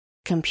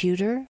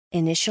Computer,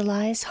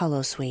 initialize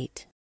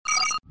holosuite.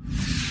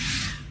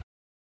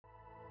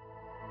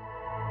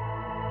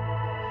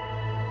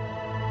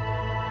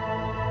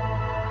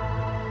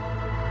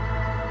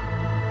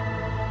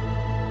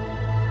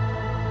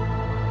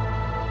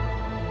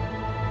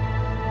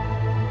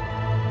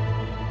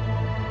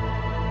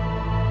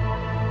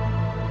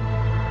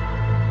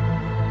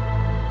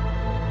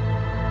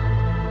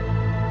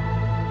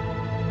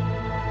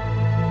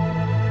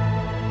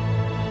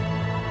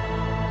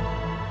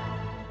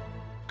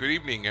 Good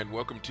evening and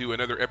welcome to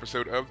another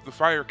episode of The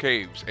Fire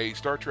Caves, a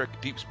Star Trek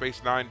Deep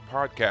Space Nine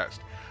podcast.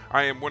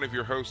 I am one of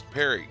your hosts,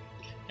 Perry.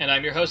 And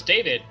I'm your host,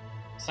 David.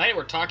 Tonight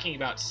we're talking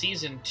about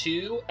Season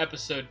 2,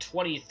 Episode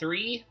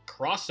 23,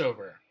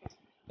 Crossover.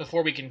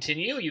 Before we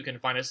continue, you can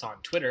find us on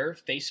Twitter,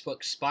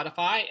 Facebook,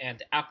 Spotify,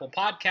 and Apple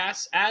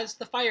Podcasts as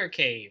The Fire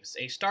Caves,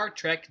 a Star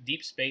Trek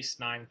Deep Space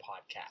Nine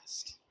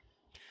podcast.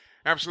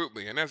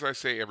 Absolutely, and as I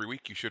say every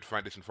week, you should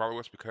find us and follow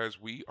us because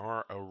we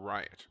are a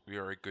riot. We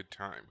are a good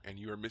time, and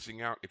you are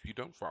missing out if you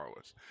don't follow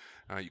us.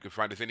 You can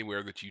find us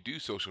anywhere that you do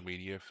social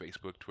media,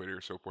 Facebook, Twitter,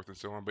 so forth and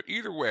so on. But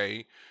either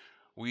way,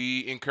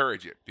 we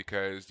encourage it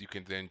because you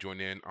can then join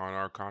in on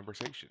our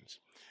conversations.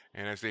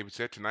 And as David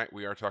said, tonight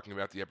we are talking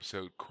about the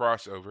episode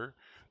Crossover,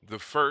 the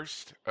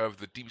first of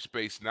the Deep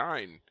Space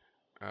Nine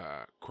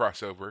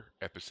crossover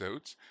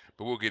episodes.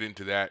 But we'll get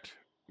into that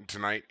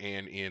tonight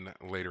and in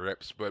later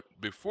eps. But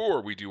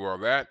before we do all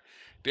that,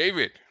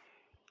 David,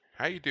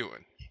 how you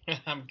doing?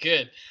 I'm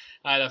good.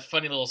 I had a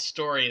funny little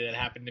story that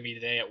happened to me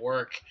today at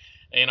work.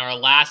 In our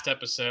last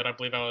episode, I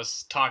believe I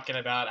was talking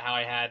about how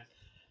I had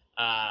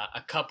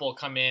a couple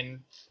come in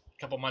a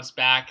couple months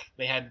back.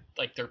 They had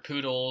like their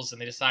poodles,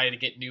 and they decided to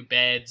get new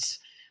beds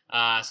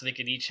so they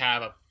could each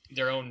have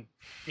their own,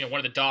 one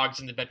of the dogs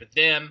in the bed with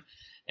them.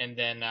 And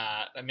then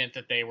that meant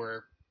that they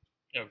were,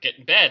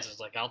 getting beds. I was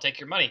like, I'll take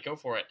your money, go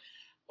for it.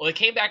 Well, they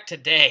came back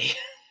today,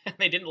 and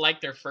they didn't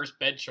like their first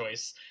bed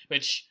choice,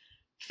 which,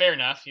 fair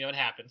enough, it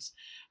happens.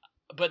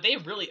 But they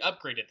really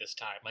upgraded this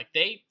time. Like,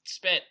 they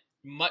spent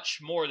much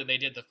more than they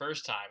did the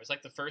first time. It's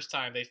like the first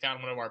time they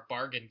found one of our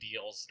bargain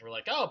deals, and we're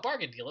like, oh,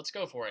 bargain deal, let's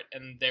go for it.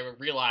 And they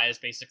realized,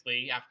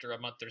 basically, after a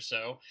month or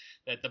so,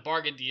 that the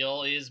bargain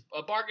deal is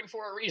a bargain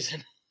for a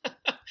reason.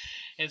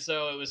 And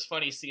so it was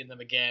funny seeing them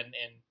again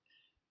and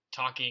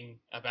talking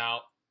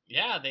about,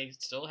 yeah, they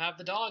still have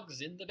the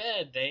dogs in the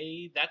bed.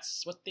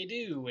 That's what they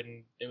do.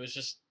 And it was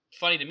just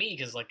funny to me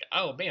because, like,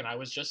 oh, man, I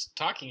was just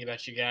talking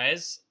about you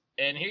guys,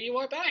 and here you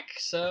are back.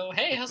 So,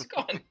 hey, how's it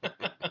going?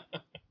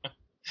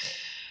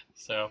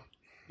 So, a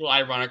little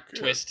ironic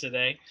twist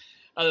today.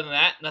 Other than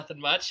that, nothing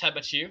much. How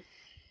about you?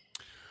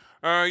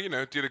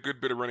 Did a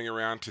good bit of running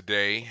around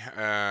today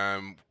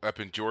up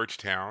in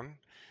Georgetown,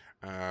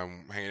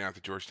 hanging out at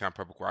the Georgetown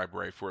Public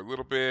Library for a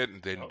little bit,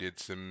 and then did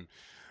some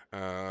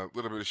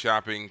little bit of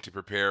shopping to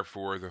prepare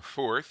for the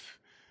 4th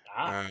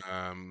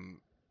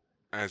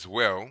as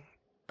well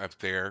up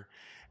there.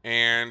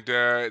 And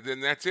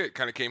then that's it.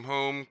 Kind of came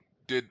home,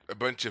 did a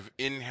bunch of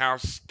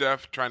in-house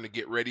stuff trying to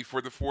get ready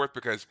for the 4th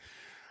because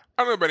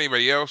I don't know about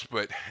anybody else,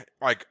 but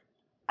like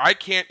I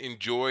can't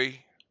enjoy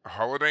a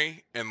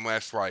holiday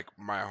unless like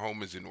my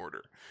home is in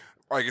order.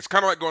 Like it's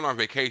kind of like going on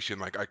vacation.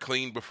 Like I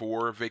clean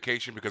before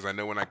vacation because I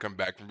know when I come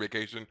back from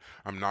vacation,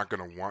 I'm not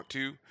going to want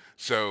to.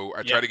 So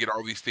I try to get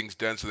all these things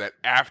done so that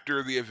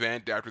after the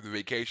event, after the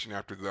vacation,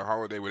 after the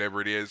holiday, whatever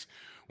it is,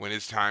 when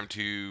it's time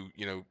to,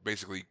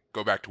 basically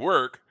go back to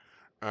work,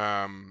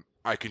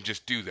 I can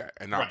just do that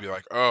and not be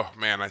like, oh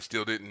man, I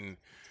still didn't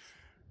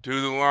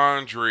do the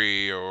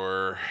laundry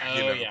or,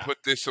 put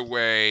this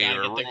away Gotta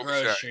or get the roll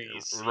this out.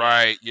 groceries.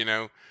 Right,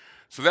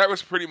 So that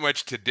was pretty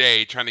much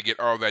today, trying to get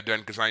all that done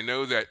because I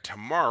know that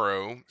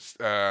tomorrow,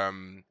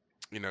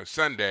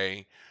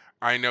 Sunday,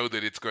 I know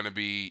that it's going to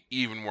be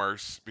even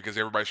worse because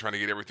everybody's trying to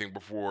get everything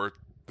before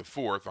the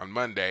 4th on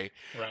Monday.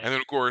 Right. And then,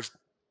 of course,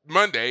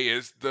 Monday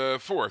is the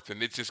 4th,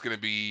 and it's just going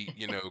to be,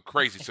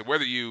 crazy. So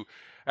whether you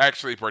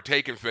actually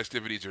partake in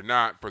festivities or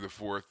not for the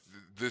 4th,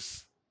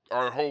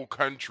 our whole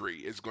country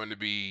is going to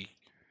be,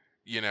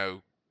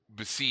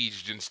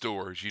 besieged in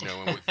stores,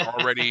 and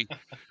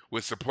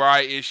with supply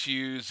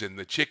issues and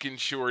the chicken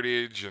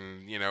shortage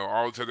and,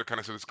 all this other kind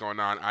of stuff that's going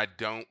on, I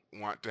don't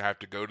want to have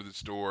to go to the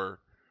store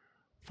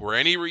for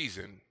any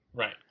reason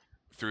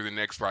through the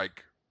next,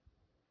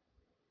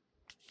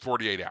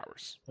 48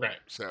 hours. Right.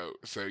 So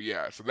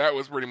that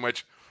was pretty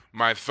much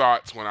my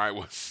thoughts when I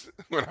was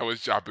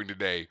shopping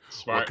today.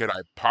 Smart. What could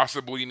I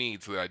possibly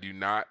need so that I do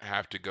not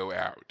have to go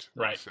out?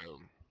 Right. So,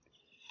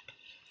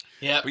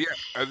 yeah. But yeah,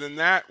 other than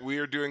that, we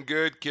are doing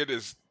good. Kid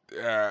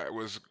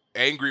was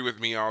angry with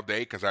me all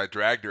day because I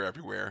dragged her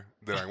everywhere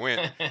that I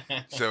went.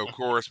 So of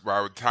course,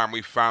 by the time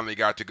we finally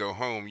got to go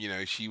home,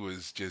 she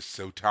was just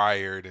so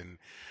tired, and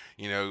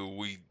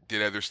we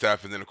did other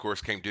stuff, and then of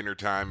course came dinner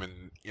time,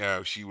 and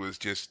she was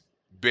just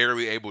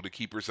barely able to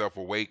keep herself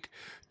awake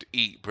to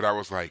eat. But I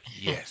was like,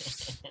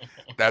 yes,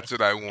 that's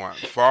what I want.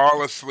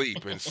 Fall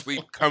asleep and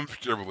sleep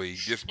comfortably,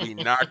 just be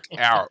knocked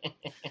out.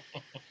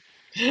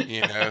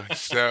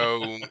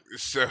 So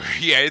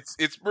yeah,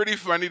 it's pretty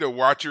funny to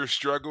watch her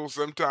struggle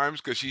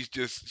sometimes because she's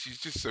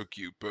just so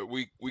cute. But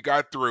we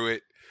got through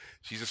it.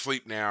 She's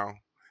asleep now,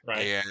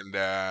 Right. and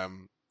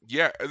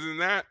yeah. Other than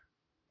that,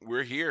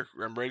 we're here.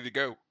 I'm ready to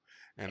go.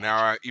 And now,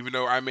 Gotcha. even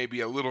though I may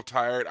be a little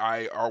tired,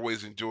 I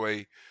always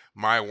enjoy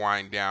my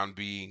wind down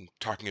being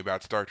talking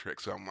about Star Trek.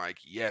 So I'm like,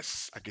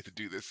 yes, I get to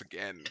do this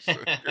again. So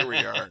here we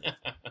are.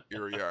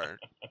 Here we are.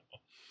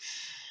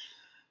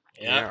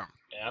 Yep. Yeah.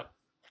 Yep.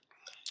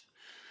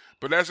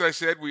 But as I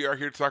said, we are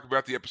here to talk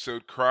about the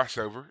episode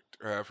crossover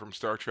from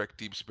Star Trek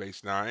Deep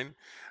Space Nine.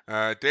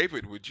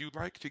 David, would you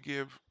like to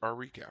give our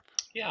recap?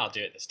 Yeah, I'll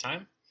do it this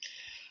time.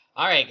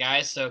 All right,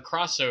 guys. So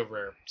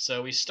crossover.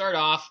 So we start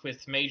off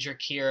with Major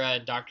Kira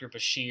and Dr.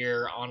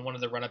 Bashir on one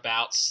of the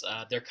runabouts.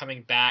 They're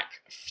coming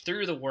back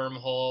through the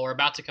wormhole, or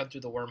about to come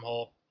through the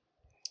wormhole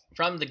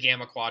from the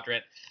Gamma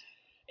Quadrant.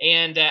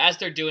 And as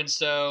they're doing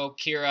so,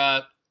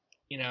 Kira,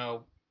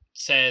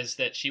 says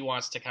that she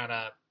wants to kind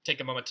of take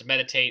a moment to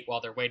meditate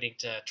while they're waiting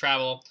to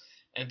travel.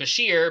 And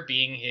Bashir,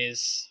 being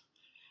his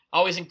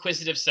always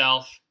inquisitive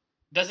self,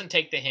 doesn't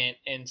take the hint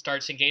and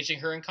starts engaging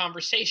her in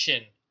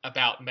conversation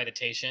about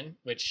meditation,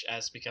 which,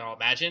 as we can all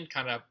imagine,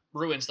 kind of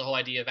ruins the whole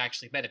idea of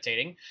actually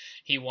meditating.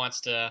 He wants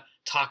to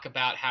talk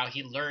about how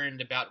he learned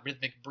about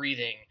rhythmic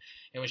breathing.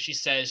 And when she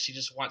says she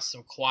just wants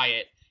some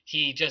quiet,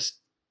 he just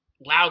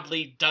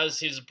loudly does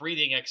his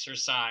breathing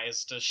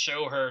exercise to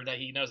show her that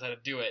he knows how to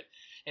do it.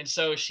 And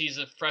so she's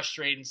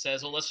frustrated and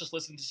says, well, let's just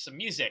listen to some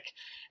music.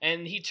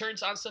 And he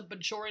turns on some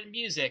Bajoran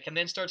music and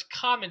then starts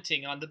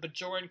commenting on the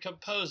Bajoran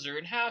composer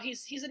and how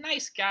he's a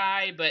nice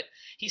guy, but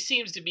he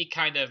seems to be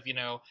kind of,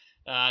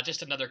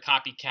 just another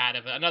copycat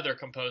of another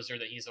composer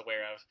that he's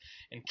aware of.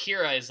 And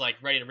Kira is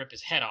like ready to rip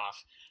his head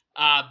off.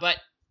 But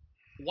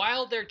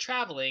while they're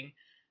traveling,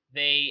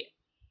 they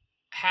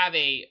have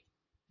a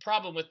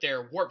problem with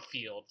their warp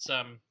field.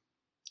 Some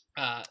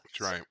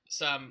That's right.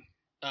 some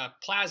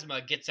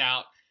plasma gets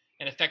out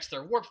and affects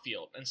their warp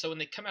field. And so when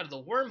they come out of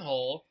the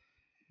wormhole,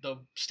 the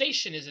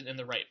station isn't in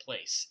the right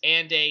place.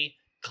 And a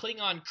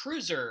Klingon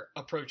cruiser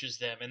approaches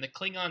them, and the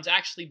Klingons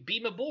actually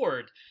beam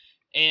aboard.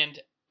 And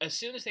as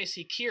soon as they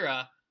see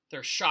Kira,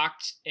 they're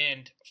shocked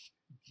and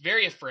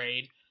very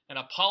afraid, and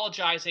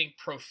apologizing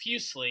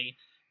profusely.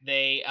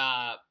 They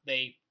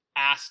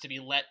ask to be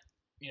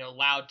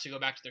allowed to go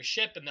back to their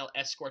ship, and they'll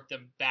escort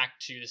them back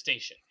to the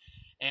station.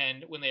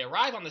 And when they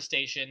arrive on the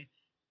station,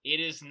 it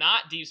is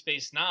not Deep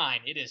Space Nine.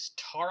 It is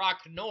Tarak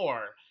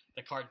Nor,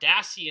 the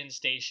Cardassian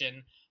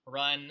station,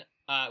 run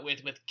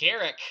with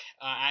Garrick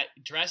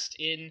dressed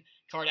in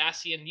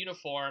Cardassian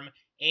uniform,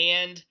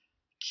 and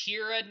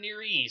Kira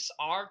Nerys.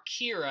 Our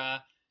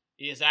Kira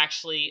is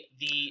actually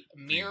the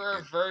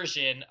mirror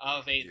version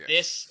of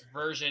this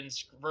version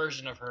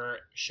of her.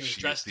 She's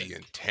dressed the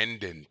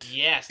intendant.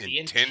 Yes, the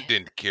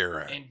intendant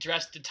Kira, and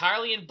dressed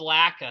entirely in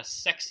black, a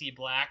sexy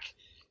black,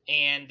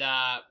 and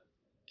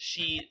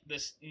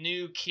this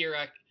new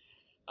Kira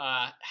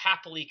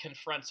happily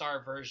confronts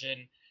our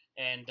version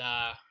and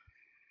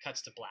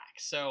cuts to black.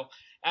 So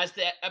as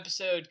the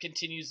episode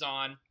continues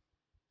on,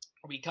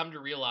 we come to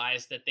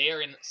realize that they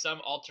are in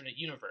some alternate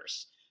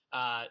universe.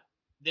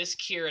 This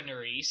Kira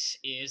Nerys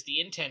is the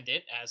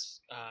intendant, as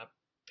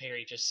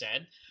Perry just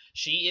said.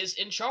 She is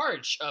in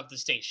charge of the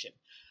station.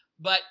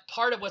 But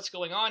part of what's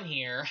going on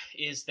here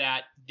is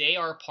that the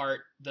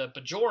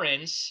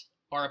Bajorans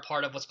are a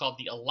part of what's called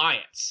the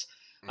Alliance.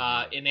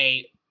 In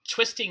a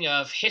twisting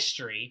of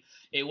history,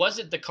 it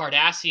wasn't the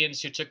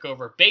Cardassians who took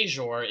over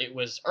Bajor, it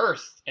was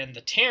Earth and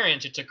the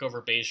Terrans who took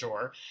over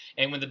Bajor.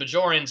 And when the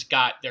Bajorans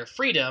got their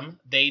freedom,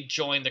 they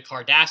joined the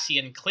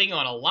Cardassian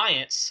Klingon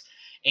Alliance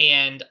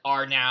and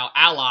are now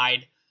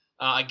allied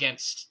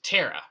against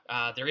Terra.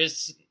 There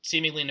is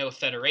seemingly no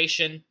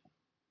federation.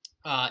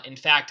 In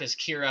fact, as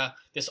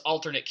this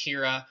alternate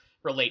Kira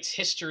relates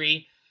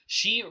history,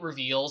 she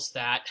reveals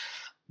that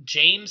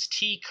James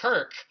T.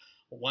 Kirk,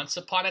 once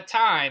upon a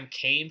time,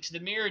 came to the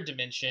mirror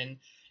dimension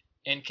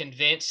and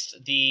convinced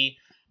the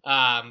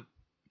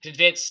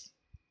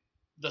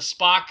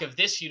Spock of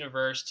this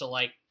universe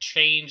to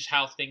change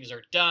how things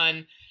are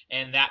done,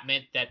 and that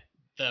meant that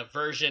the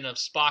version of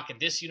Spock in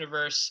this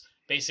universe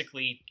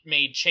basically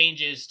made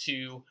changes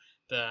to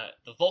the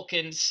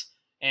Vulcans,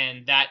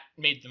 and that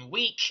made them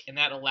weak, and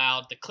that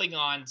allowed the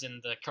Klingons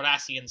and the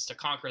Cardassians to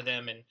conquer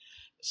them. And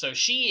so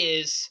she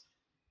is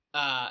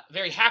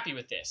very happy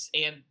with this.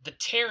 And the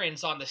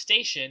Terrans on the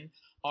station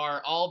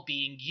are all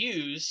being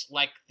used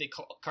like the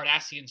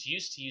Cardassians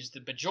used to use the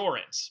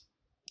Bajorans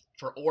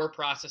for ore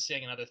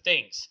processing and other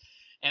things.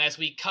 And as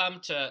we come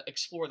to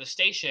explore the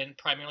station,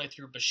 primarily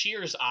through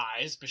Bashir's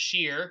eyes,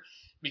 Bashir,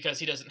 because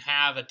he doesn't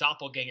have a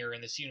doppelganger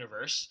in this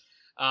universe,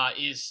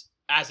 is,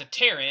 as a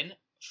Terran,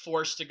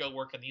 forced to go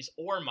work on these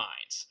ore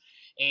mines.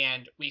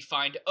 and we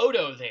find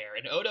Odo there,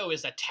 and Odo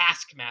is a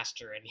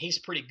taskmaster, and he's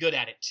pretty good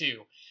at it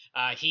too.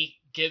 He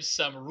gives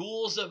some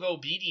rules of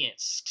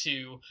obedience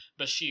to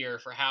Bashir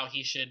for how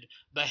he should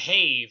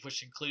behave,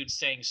 which includes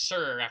saying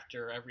 "sir"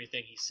 after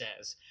everything he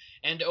says.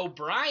 And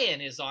O'Brien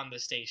is on the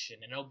station,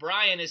 and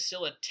O'Brien is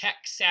still a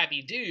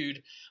tech-savvy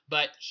dude,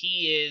 but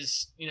he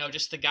is,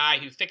 just the guy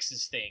who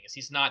fixes things.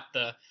 He's not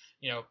the,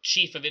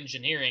 chief of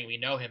engineering we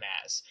know him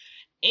as.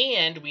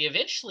 And we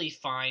eventually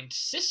find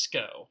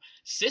Cisco.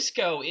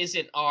 Cisco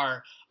isn't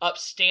our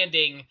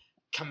upstanding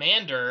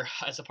commander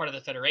as a part of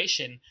the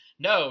Federation.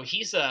 No,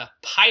 he's a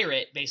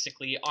pirate,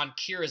 basically, on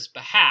Kira's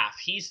behalf.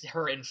 He's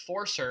her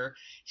enforcer.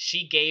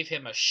 She gave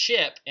him a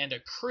ship and a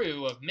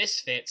crew of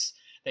misfits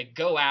that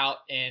go out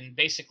and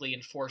basically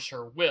enforce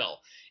her will.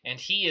 And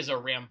he is a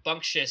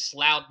rambunctious,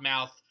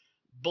 loudmouth,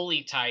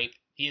 bully type.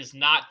 He is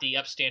not the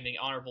upstanding,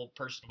 honorable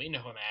person we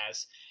know him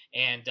as.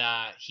 And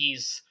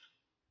he's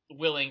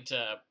willing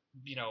to,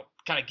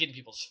 kind of get in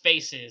people's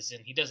faces,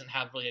 and he doesn't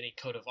have really any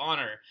code of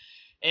honor.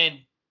 And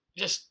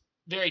just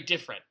very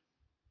different.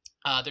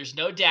 There's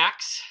no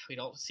Dax. We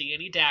don't see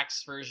any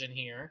Dax version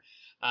here.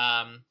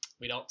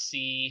 We don't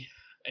see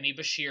any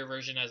Bashir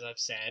version, as I've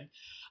said.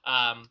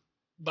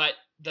 But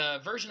the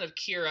version of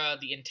Kira,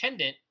 the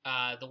intendant,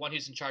 the one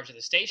who's in charge of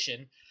the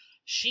station,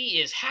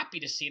 she is happy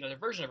to see another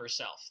version of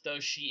herself, though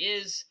she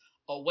is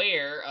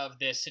aware of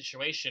this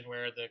situation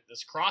where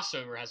this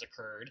crossover has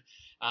occurred,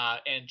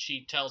 and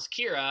she tells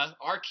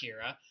our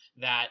Kira,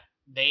 that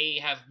they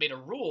have made a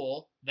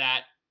rule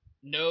that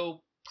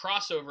no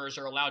crossovers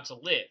are allowed to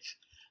live.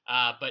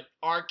 But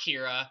our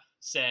Kira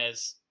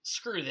says,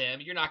 screw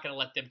them, you're not going to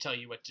let them tell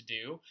you what to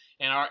do.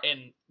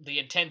 And the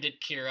intended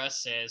Kira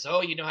says,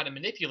 oh, you know how to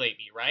manipulate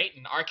me, right?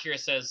 And our Kira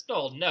says,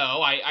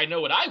 no, I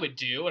know what I would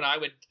do, and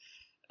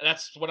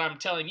that's what I'm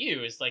telling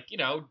you, is like,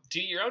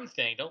 do your own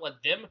thing. Don't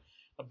let them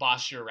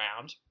boss you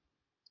around.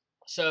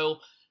 So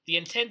the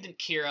intendant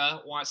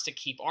Kira wants to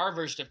keep our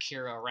version of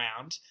Kira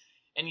around,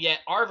 and yet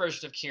our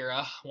version of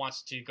Kira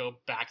wants to go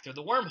back through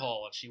the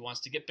wormhole, and she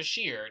wants to get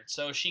Bashir. And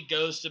so she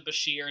goes to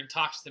Bashir and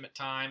talks to them at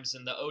times,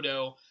 and the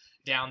Odo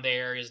down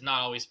there is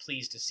not always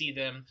pleased to see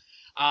them.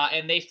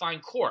 And they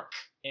find Quark,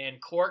 and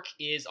Quark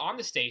is on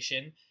the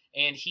station,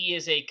 and he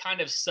is a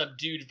kind of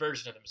subdued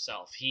version of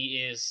himself.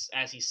 He is,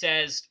 as he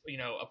says,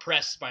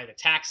 oppressed by the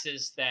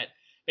taxes that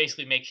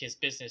basically make his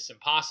business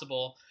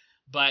impossible,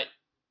 but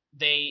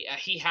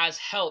he has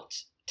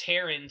helped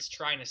Terrans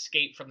try and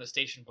escape from the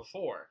station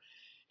before.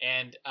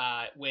 And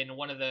when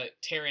one of the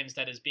Terrans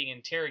that is being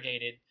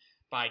interrogated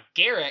by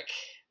Garrick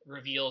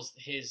reveals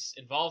his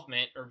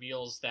involvement,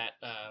 reveals that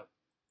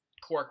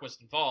Quark was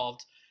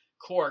involved,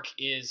 Quark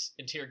is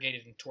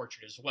interrogated and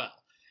tortured as well.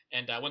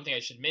 And one thing I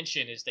should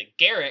mention is that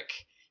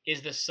Garrick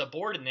is the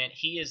subordinate.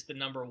 He is the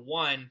number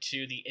one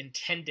to the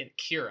intendant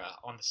Kira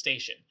on the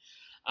station.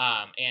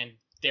 And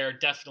there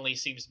definitely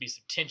seems to be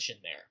some tension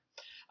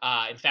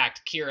there. In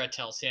fact, Kira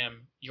tells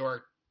him,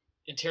 your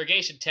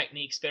interrogation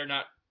techniques better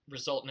not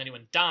result in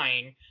anyone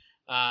dying,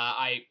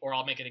 or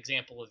I'll make an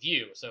example of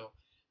you. So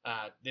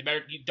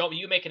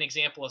you make an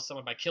example of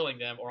someone by killing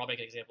them, or I'll make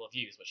an example of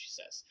you, is what she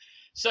says.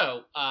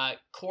 So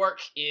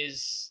Quark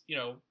is,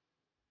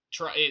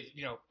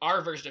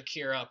 our version of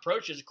Kira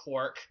approaches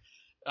Quark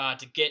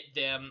to get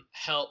them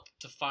help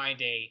to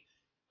find a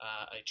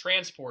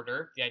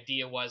transporter. The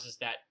idea is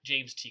that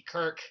James T.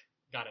 Kirk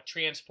got a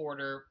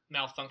transporter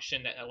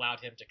malfunction that allowed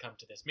him to come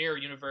to this mirror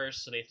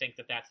universe, so they think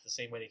that that's the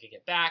same way they could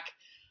get back.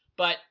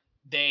 But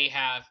they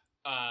have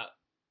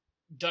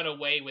done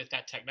away with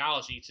that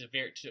technology to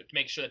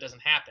make sure that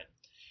doesn't happen.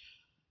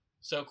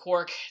 So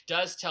Quark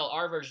does tell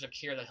our version of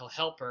Kira that he'll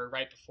help her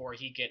right before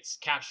he gets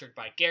captured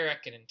by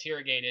Garrick and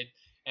interrogated,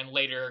 and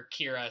later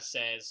Kira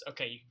says,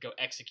 okay, you can go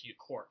execute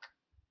Quark.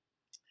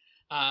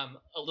 A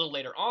little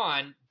later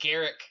on,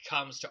 Garrick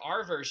comes to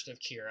our version of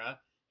Kira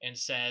and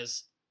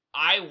says,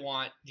 I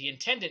want the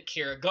intendant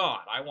Kira gone.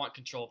 I want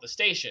control of the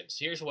station.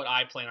 So here's what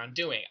I plan on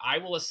doing. I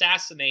will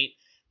assassinate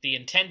the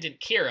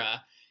intendant Kira,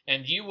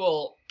 and you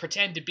will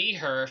pretend to be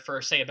her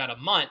for, say, about a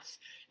month.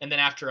 And then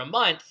after a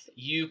month,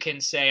 you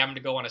can say, I'm going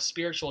to go on a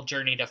spiritual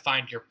journey to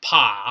find your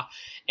pa,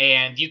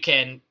 and you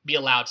can be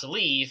allowed to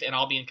leave, and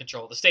I'll be in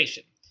control of the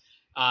station.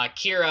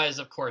 Kira is,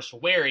 of course,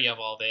 wary of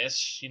all this.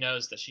 She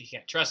knows that she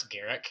can't trust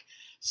Garrick.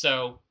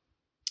 So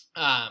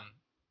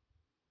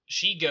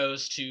she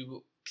goes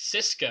to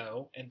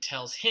Cisco and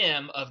tells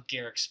him of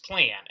Garrick's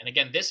plan. And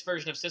again, this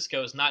version of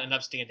Cisco is not an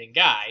upstanding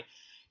guy.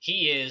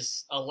 He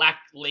is a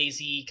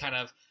lazy kind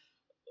of,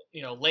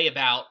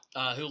 layabout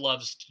who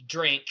loves to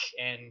drink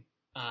and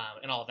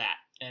all that,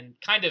 and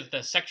kind of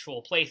the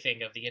sexual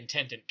plaything of the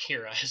intendant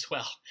Kira as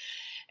well.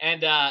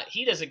 And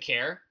he doesn't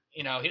care.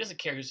 He doesn't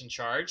care who's in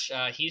charge.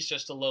 He's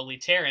just a lowly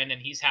Terran,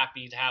 and he's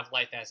happy to have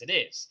life as it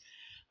is.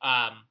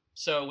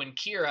 So when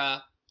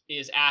Kira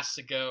is asked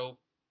to go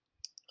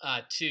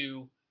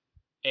to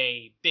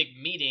a big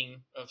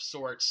meeting of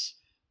sorts,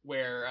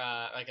 where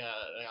like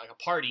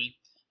a party,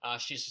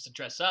 she's supposed to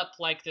dress up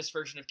like this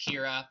version of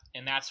Kira,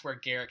 and that's where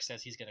Garrick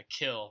says he's going to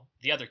kill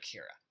the other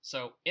Kira.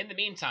 So in the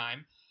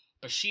meantime,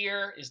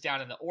 Bashir is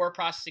down in the ore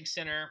processing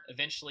center.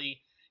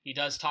 Eventually, he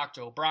does talk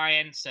to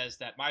O'Brien, says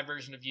that my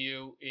version of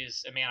you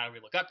is a man I really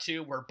look up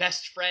to. We're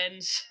best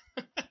friends,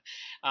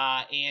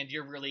 and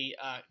you're really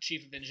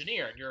chief of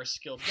engineer, and you're a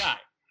skilled guy.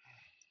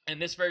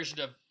 And this version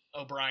of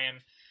O'Brien,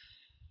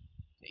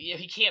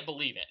 he can't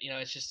believe it.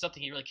 It's just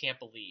something he really can't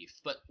believe.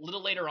 But a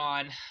little later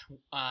on,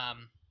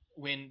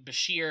 when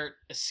Bashir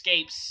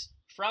escapes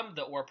from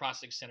the ore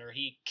processing center,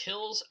 he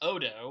kills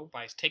Odo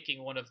by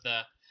taking one of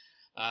the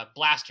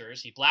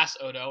blasters. He blasts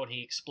Odo, and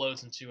he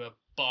explodes into a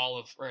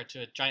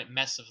into a giant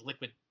mess of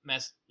liquid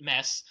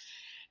mess.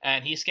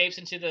 And he escapes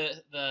into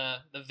the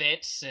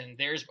vents, and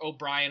there's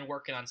O'Brien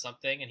working on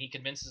something, and he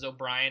convinces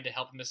O'Brien to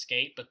help him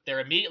escape, but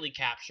they're immediately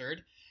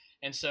captured.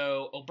 And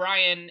so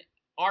O'Brien,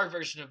 our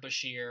version of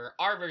Bashir,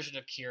 our version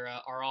of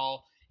Kira are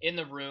all in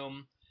the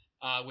room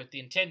with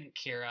the intendant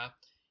Kira,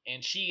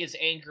 and she is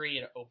angry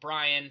at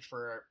O'Brien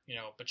for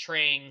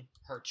betraying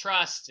her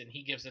trust, and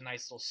he gives a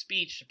nice little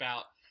speech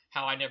about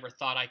how I never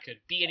thought I could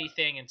be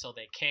anything until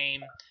they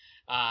came,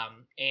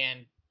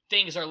 and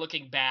things are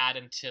looking bad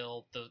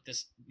until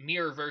this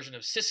mirror version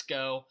of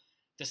Cisco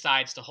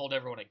decides to hold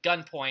everyone at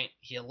gunpoint.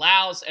 He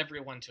allows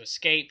everyone to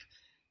escape.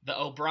 The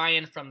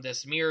O'Brien from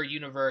this mirror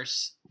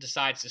universe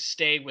decides to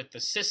stay with the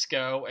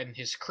Cisco and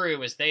his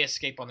crew as they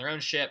escape on their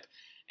own ship,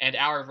 and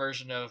our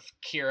version of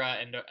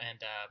Kira and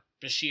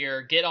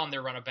Bashir get on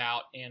their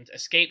runabout and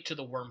escape to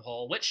the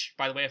wormhole, which,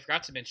 by the way, I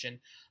forgot to mention,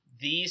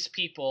 these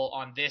people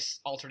on this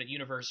alternate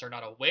universe are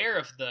not aware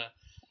of the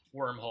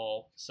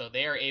wormhole, so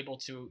they are able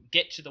to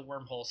get to the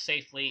wormhole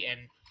safely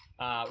and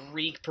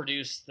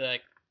reproduce the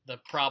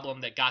problem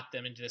that got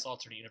them into this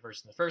alternate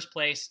universe in the first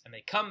place, and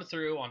they come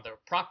through on the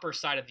proper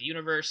side of the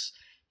universe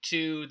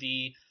to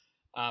the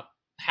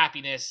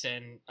happiness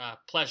and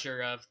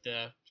pleasure of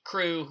the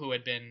crew who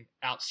had been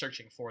out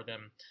searching for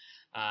them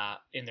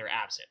in their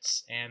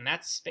absence. And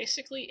that's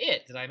basically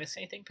it. Did I miss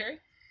anything, Perry?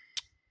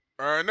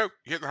 No,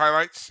 you hit the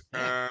highlights.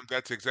 Yeah.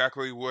 That's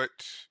exactly what...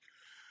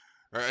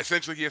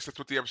 essentially, yes, that's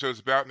what the episode is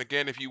about. And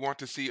again, if you want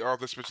to see all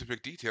the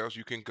specific details,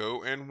 you can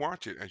go and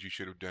watch it, as you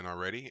should have done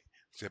already.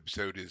 This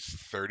episode is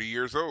 30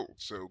 years old,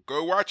 so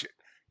go watch it.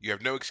 You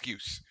have no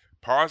excuse.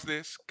 Pause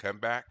this, come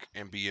back,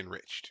 and be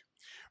enriched.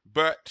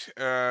 But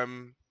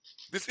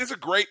this is a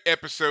great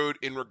episode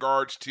in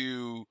regards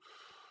to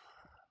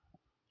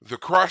the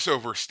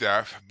crossover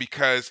stuff,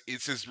 because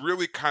this is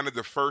really kind of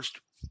the first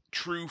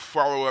true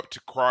follow-up to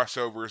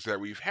crossovers that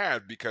we've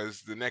had,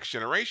 because the Next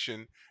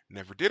Generation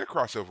never did a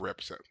crossover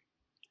episode.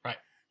 Right.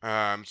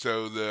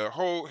 So the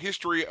whole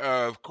history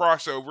of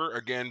crossover,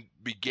 again,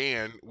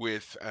 began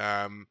with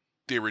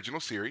the original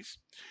series.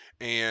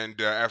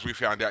 And as we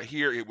found out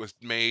here, it was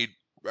made,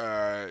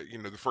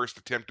 the first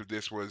attempt of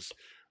this was,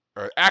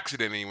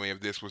 accident anyway,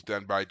 of this was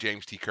done by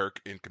James T. Kirk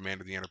in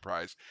command of the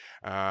Enterprise.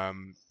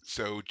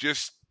 So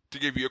just to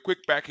give you a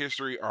quick back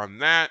history on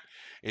that,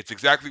 it's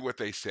exactly what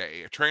they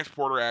say. A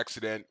transporter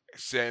accident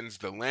sends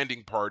the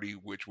landing party,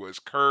 which was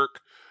Kirk,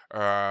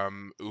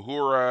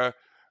 Uhura,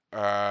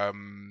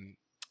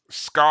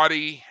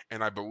 Scotty,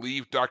 and I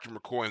believe Dr.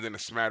 McCoy, and then a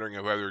smattering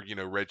of other,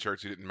 red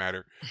shirts who didn't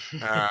matter.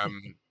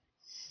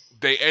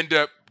 They end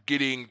up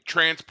getting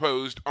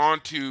transposed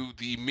onto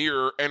the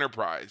Mirror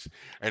Enterprise.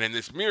 And in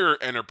this Mirror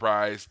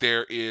Enterprise,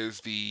 there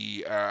is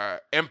the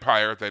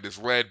Empire that is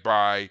led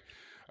by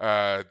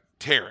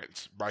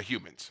Terrans, by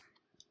humans.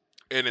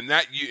 And in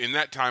that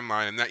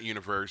timeline, in that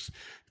universe,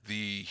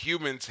 the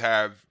humans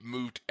have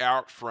moved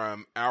out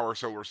from our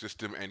solar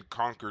system and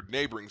conquered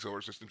neighboring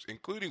solar systems,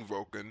 including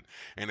Vulcan,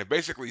 and have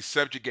basically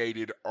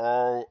subjugated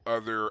all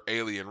other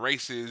alien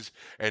races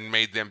and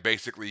made them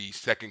basically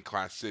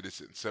second-class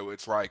citizens. So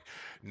it's like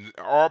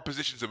all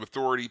positions of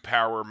authority,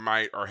 power,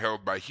 might are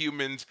held by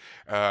humans.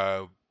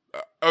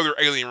 Other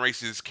alien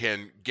races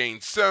can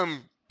gain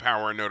some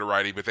power and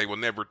notoriety, but they will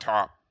never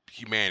top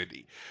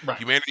humanity. Right.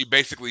 Humanity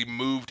basically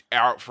moved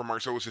out from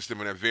our solar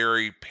system in a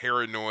very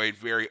paranoid,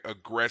 very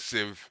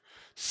aggressive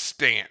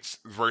stance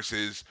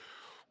versus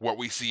what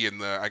we see in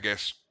the, I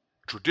guess,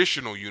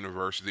 traditional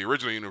universe, the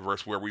original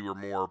universe, where we were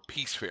more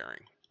peacefaring,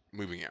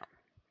 moving out.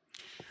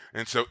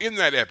 And so in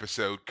that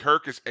episode,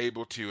 Kirk is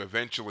able to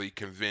eventually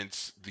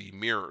convince the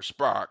Mirror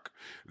Spock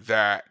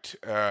that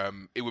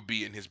it would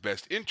be in his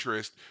best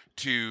interest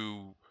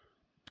to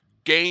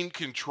gain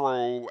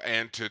control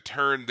and to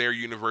turn their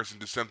universe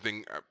into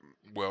something,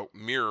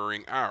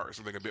 mirroring ours,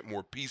 something a bit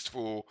more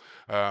peaceful,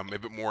 a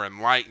bit more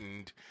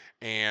enlightened.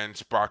 And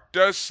Spock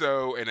does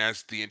so, and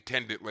as the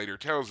intendant later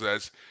tells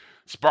us,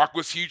 Spock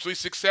was hugely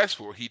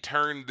successful. He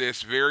turned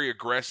this very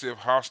aggressive,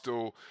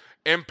 hostile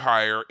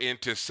empire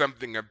into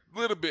something a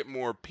little bit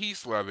more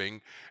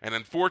peace-loving, and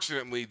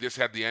unfortunately, this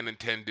had the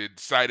unintended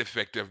side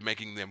effect of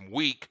making them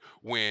weak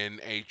when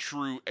a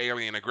true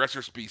alien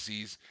aggressor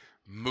species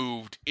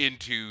moved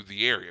into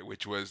the area,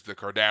 which was the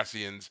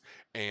Cardassians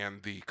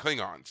and the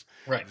Klingons.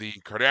 Right. The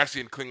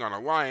Cardassian-Klingon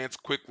alliance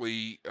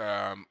quickly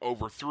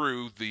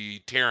overthrew the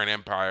Terran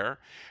Empire,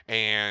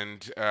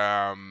 and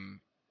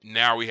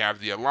now we have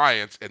the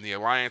Alliance, and the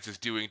Alliance is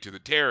doing to the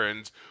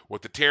Terrans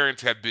what the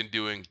Terrans had been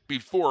doing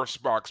before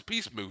Spock's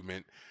peace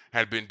movement,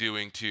 had been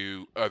doing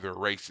to other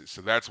races.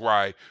 So that's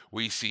why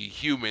we see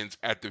humans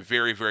at the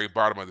very, very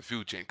bottom of the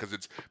food chain,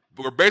 because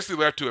we're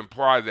basically left to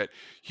imply that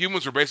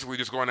humans were basically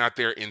just going out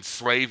there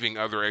enslaving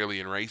other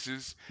alien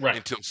races Right.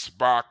 until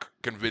Spock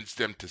convinced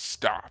them to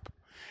stop.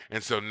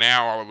 And so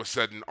now all of a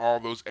sudden, all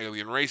those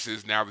alien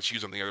races, now the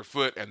shoe's on the other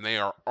foot, and they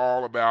are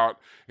all about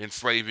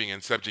enslaving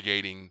and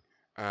subjugating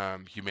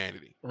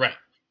humanity. Right.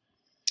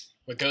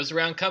 What goes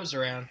around comes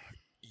around.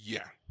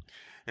 Yeah.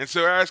 And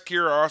so, as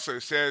Kira also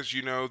says,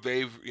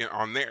 they've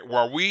on there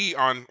while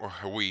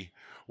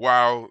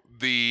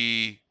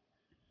the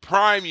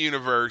Prime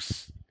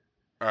universe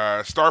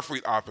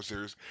Starfleet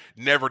officers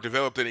never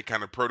developed any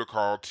kind of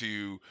protocol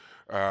to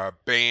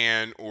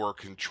ban or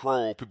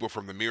control people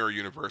from the mirror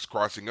universe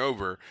crossing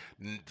over.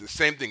 The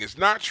same thing is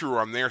not true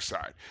on their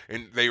side.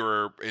 And they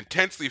were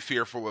intensely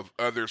fearful of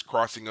others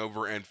crossing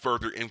over and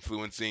further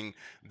influencing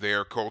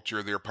their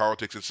culture, their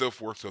politics, and so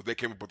forth. So they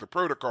came up with a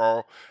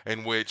protocol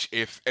in which,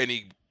 if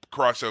any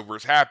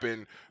crossovers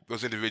happen,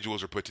 those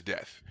individuals are put to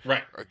death.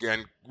 Right.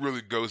 Again, really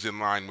goes in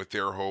line with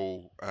their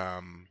whole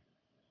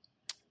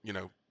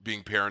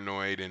being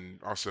paranoid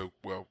and also,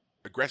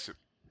 aggressive,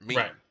 mean.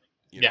 Right.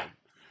 You Yeah. know.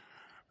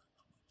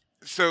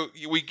 So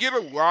we get a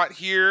lot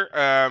here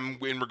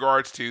in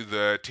regards to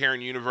the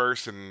Terran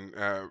universe and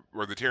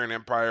or the Terran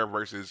Empire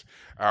versus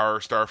our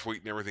Starfleet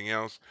and everything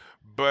else.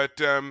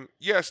 But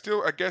yeah,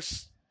 still, I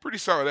guess, pretty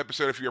solid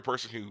episode if you're a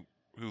person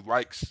who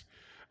likes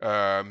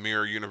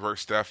mirror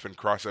universe stuff and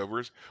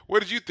crossovers.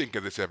 What did you think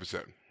of this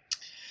episode?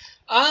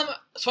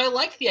 So I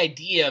like the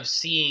idea of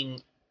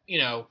seeing,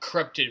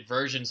 corrupted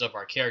versions of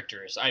our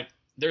characters.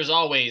 That's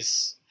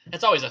always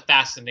a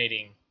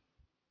fascinating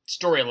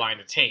storyline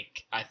to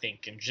take, I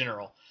think, in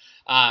general.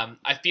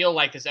 I feel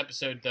like this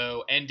episode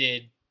though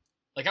ended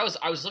like I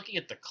was looking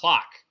at the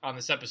clock on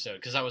this episode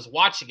because I was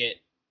watching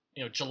it,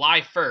 July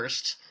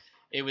 1st.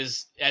 It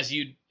was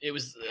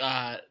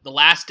the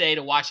last day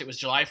to watch it was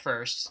July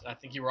 1st. I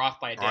think you were off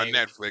by a day. On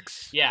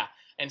Netflix. Yeah.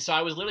 And so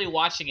I was literally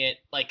watching it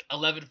like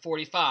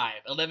 11:45,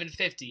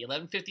 11:50,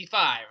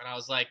 11:55, and I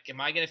was like, "Am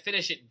I going to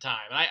finish it in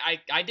time?" And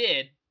I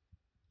did,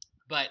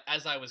 but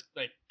as I was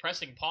like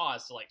pressing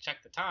pause to like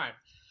check the time,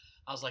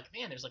 I was like,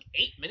 "Man, there's like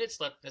 8 minutes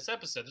left in this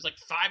episode. There's like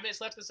 5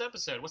 minutes left in this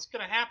episode. What's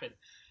going to happen?"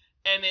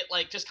 And it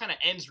like just kind of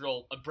ends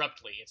real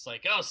abruptly. It's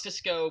like, oh,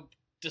 Cisco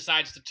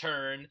decides to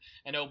turn,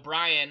 and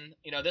O'Brien,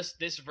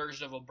 this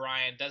version of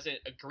O'Brien doesn't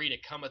agree to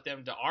come with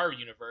them to our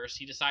universe.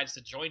 He decides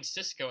to join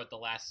Cisco at the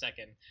last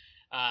second.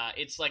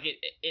 It's like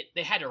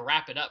they had to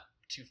wrap it up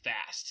too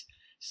fast.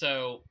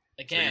 So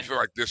again, so you feel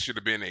like this should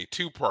have been a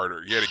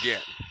two-parter yet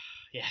again.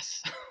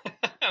 Yes.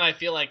 And I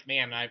feel like,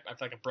 man, I feel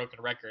like a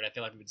broken record. I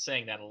feel like we've been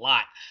saying that a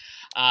lot.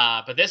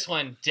 But this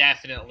one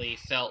definitely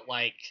felt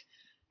like,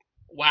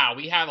 wow,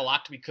 we have a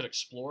lot we could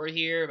explore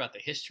here about the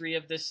history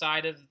of this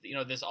side of,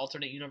 this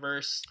alternate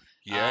universe.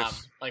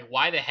 Yes. Like,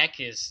 why the heck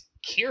is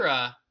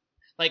Kira?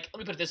 Like, let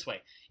me put it this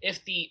way: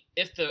 if the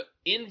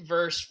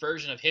inverse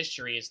version of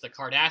history is the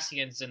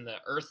Cardassians and the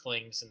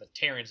Earthlings and the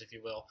Terrans, if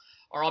you will,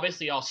 are all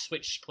basically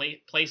switched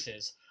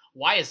places,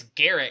 why is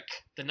Garrick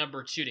the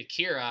number 2 to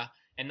Kira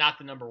and not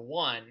the number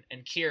 1?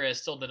 And Kira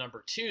is still the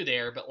number 2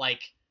 there, but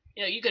like,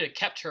 you could have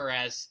kept her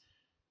as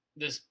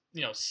this,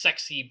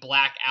 sexy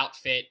black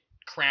outfit,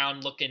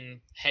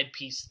 crown-looking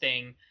headpiece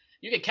thing.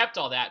 You could have kept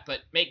all that,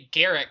 but make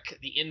Garrick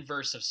the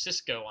inverse of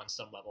Cisco on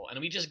some level. And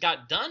we just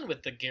got done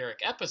with the Garrick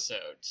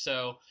episode,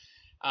 so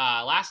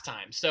last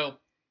time. So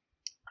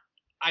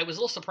I was a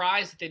little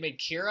surprised that they made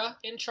Kira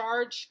in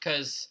charge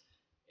because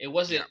it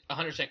wasn't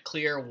 100%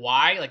 clear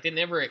why. Like, they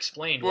never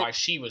explained why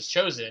she was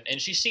chosen,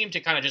 and she seemed to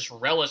kind of just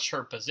relish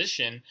her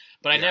position.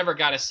 But I never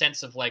got a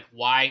sense of like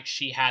why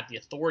she had the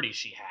authority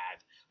she had.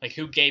 Like,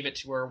 who gave it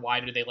to her? Why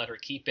did they let her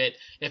keep it?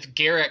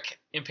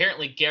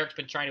 Apparently Garrick's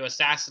been trying to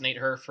assassinate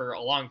her for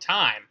a long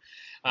time.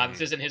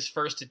 This isn't his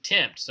first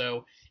attempt.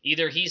 So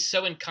either he's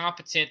so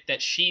incompetent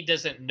that she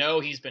doesn't know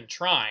he's been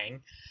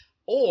trying,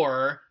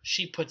 or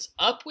she puts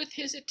up with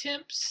his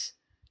attempts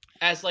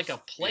as like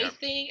a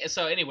plaything.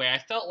 So anyway, I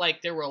felt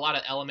like there were a lot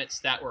of elements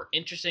that were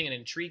interesting and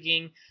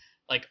intriguing,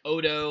 like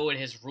Odo and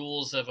his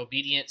rules of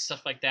obedience,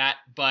 stuff like that.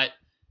 But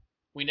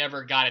we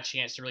never got a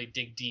chance to really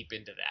dig deep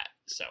into that.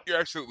 So you're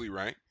absolutely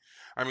right.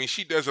 I mean,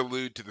 she does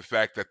allude to the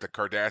fact that the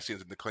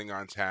Cardassians and the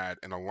Klingons had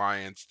an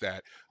alliance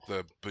that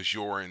the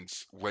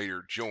Bajorans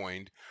later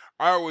joined.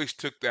 I always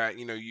took that,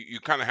 you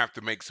kind of have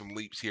to make some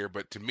leaps here,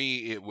 but to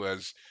me it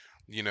was,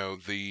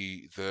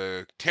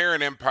 the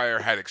Terran Empire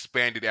had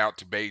expanded out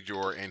to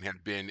Bajor and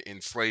had been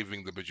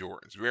enslaving the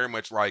Bajorans, very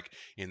much like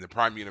in the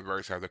Prime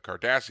Universe how the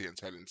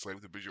Cardassians had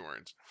enslaved the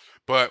Bajorans.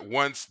 But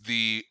once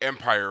the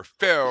Empire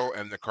fell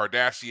and the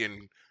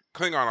Cardassian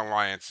Klingon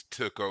alliance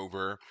took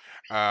over,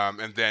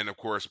 and then of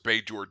course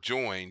Bajor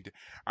joined,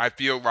 I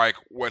feel like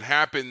what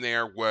happened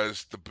there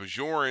was the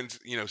Bajorans,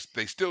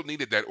 they still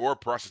needed that ore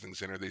processing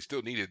center. They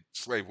still needed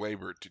slave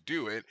labor to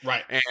do it.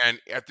 right. And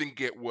I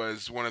think it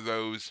was one of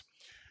those,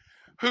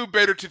 who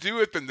better to do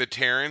it than the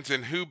Terrans,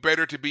 and who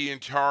better to be in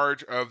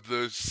charge of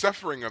the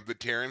suffering of the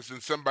Terrans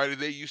than somebody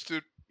they used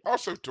to,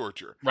 also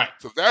torture. Right.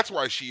 So that's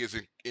why she is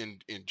in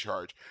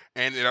charge.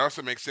 And it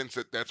also makes sense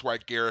that that's why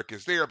Garrick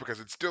is there, because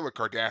it's still a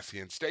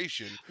Cardassian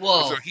station. And so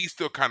Well, he's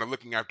still kind of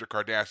looking after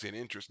Cardassian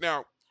interests.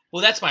 Now,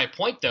 well, that's my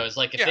point though. Is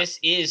like if yeah, this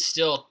is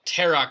still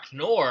Terok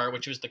Nor,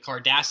 which was the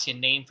Cardassian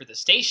name for the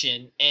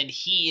station, and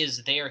he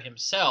is there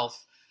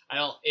himself. I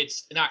don't.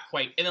 It's not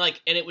quite. And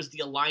like, and it was the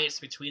alliance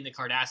between the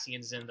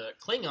Cardassians and the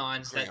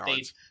Klingons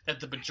Klingons. that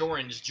the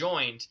Bajorans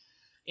joined.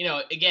 You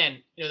know, again,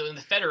 you know, when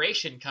the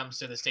Federation comes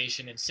to the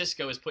station and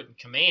Cisco is put in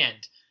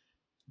command,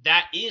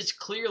 that is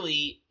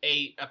clearly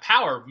a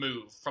power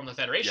move from the Yeah.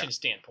 Federation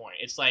standpoint.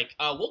 It's like,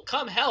 we'll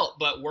come help,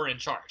 but we're in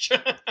charge.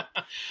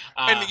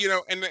 And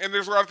and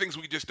there's a lot of things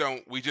we just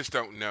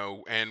don't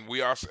know. And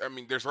we also, I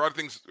mean, there's a lot of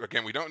things,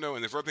 again, we don't know,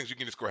 and there's a lot of things you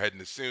can just go ahead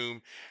and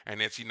assume.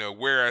 And it's,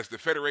 whereas the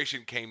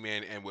Federation came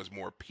in and was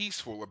more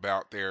peaceful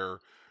about their,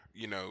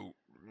 you know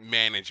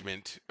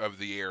management of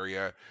the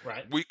area,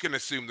 Right. we can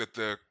assume that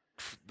the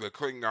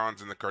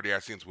Klingons and the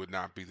Cardassians would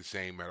not be the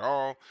same at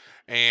all.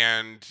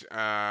 And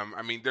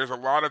I mean, there's a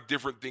lot of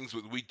different things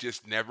that we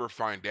just never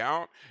find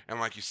out. And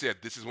like you said,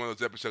 this is one of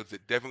those episodes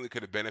that definitely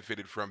could have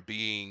benefited from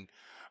being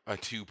a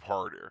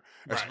two-parter,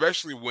 Right.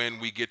 especially when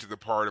we get to the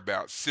part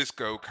about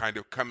Cisco kind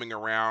of coming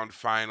around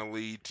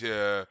finally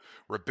to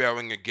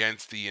rebelling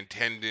against the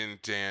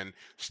intendant and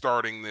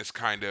starting this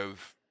kind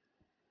of,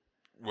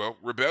 well,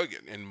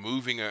 rebellion and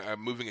moving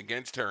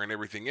against her and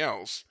everything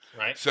else.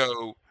 Right.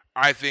 So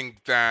I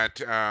think that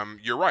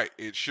you're right.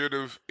 It should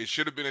have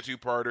been a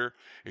two-parter.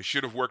 It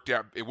should have worked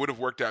out. It would have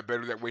worked out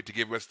better that way, to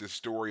give us this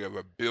story of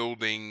a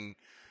building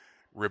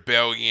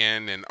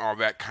rebellion and all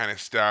that kind of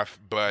stuff.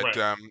 But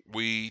Right.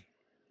 we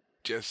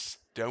just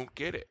don't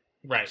get it.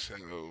 Right.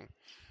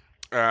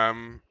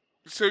 Um,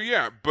 so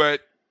yeah.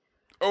 But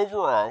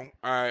overall,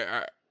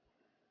 I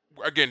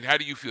again, how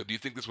do you feel? Do you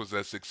think this was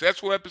a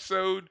successful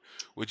episode?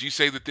 Would you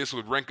say that this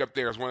would rank up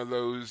there as one of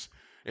those?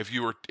 If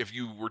you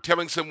were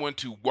telling someone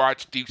to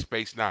watch Deep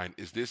Space Nine,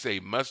 is this a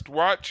must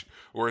watch,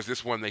 or is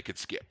this one they could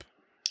skip?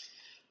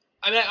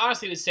 I mean, I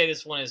honestly would say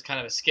this one is kind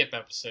of a skip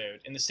episode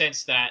in the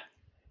sense that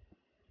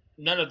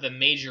none of the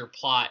major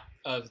plot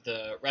of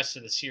the rest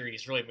of the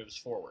series really moves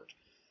forward.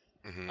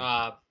 Hmm.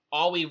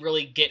 All we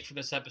really get from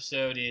this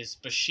episode is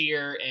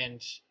Bashir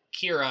and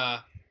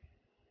Kira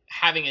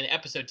having an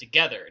episode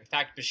together. In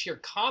fact,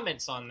 Bashir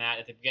comments on that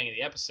at the beginning of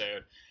the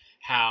episode,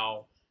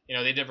 how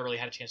they never really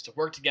had a chance to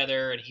work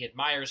together, and he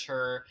admires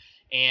her,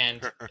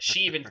 and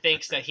she even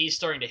thinks that he's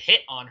starting to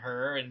hit on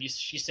her, and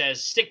she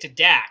says, "Stick to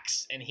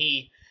Dax," and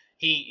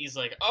he's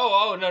like,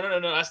 "Oh, no,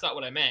 that's not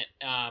what I meant."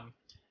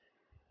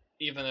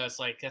 Even though it's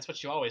like, that's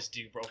what you always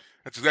do, bro.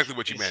 That's exactly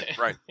what you meant,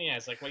 right? Yeah,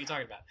 it's like, what are you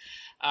talking about?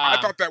 I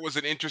thought that was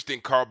an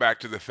interesting callback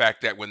to the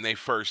fact that when they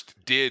first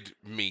did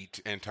meet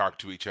and talk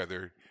to each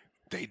other,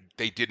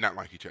 they did not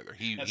like each other.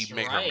 He That's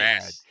made right. her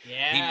mad.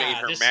 Yeah, He made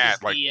her this mad.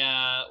 is Like,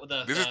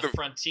 this is the the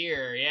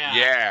frontier.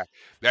 Yeah,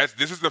 yeah.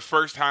 This is the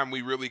first time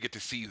we really get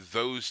to see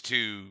those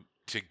two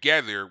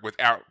together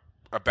without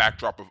a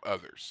backdrop of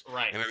others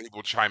right. and other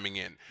people chiming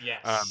in. Yes,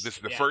 This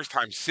is the yeah, first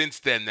time since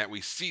then that we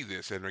see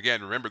this. And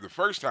again, remember the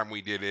first time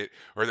we did it,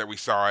 or that we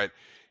saw it,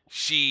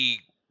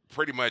 she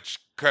pretty much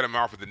cut him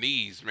off at the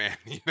knees, man.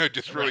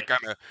 Just really right,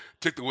 kind of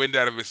took the wind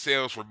out of his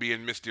sails for being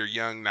Mr.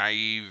 Young,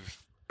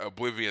 naive,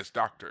 oblivious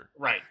doctor.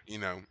 right,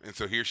 And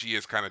so here she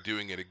is kind of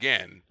doing it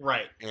again.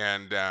 right,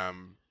 And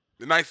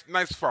nice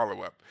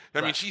follow up. I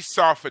mean, right, she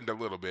softened a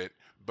little bit,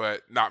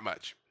 but not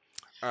much.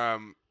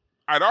 Um,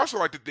 I'd also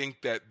like to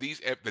think that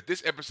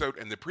this episode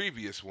and the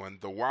previous one,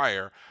 The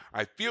Wire,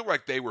 I feel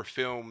like they were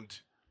filmed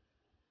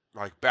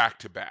like back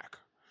to back.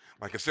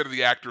 Like, instead of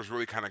the actors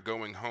really kind of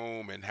going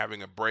home and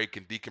having a break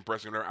and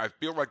decompressing, I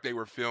feel like they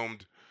were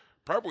filmed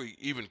probably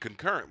even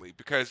concurrently,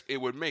 because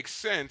it would make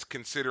sense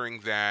considering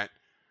that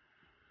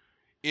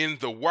in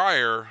The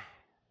Wire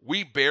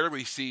we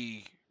barely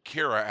see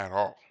Kira at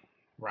all,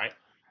 right.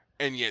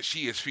 and yet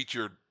she is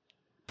featured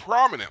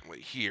prominently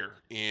here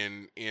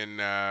in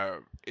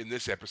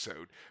this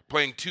episode,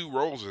 playing two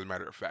roles, as a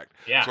matter of fact.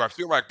 Yeah, So I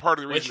feel like part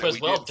of the reason which that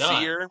was we well didn't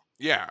see done. her,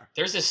 yeah,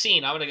 There's a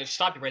scene. I'm gonna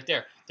stop you right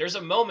there. There's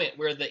a moment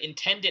where the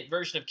intended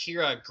version of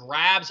Kira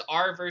grabs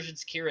our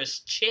version's Kira's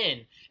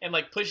chin and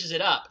like pushes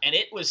it up, and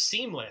it was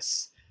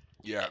seamless.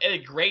 yeah. It did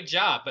a great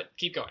job. But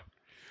keep going.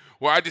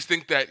 Well, I just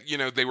think that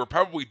they were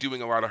probably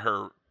doing a lot of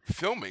her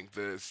filming,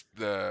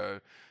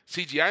 the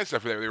CGI and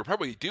stuff. They were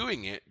probably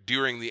doing it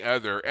during the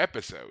other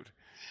episode.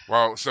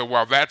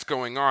 While that's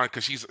going on,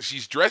 because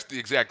she's dressed the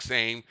exact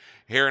same,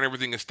 hair and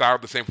everything is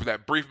styled the same for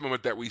that brief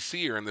moment that we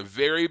see her in the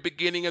very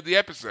beginning of the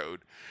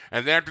episode,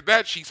 and then after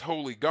that she's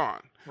wholly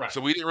gone. Right.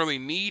 So we didn't really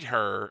need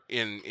her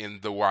in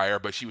The Wire,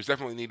 but she was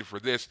definitely needed for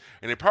this,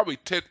 and it probably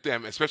took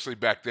them, especially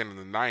back then in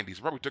the '90s,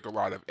 it probably took a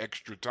lot of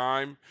extra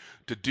time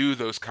to do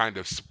those kind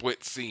of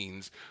split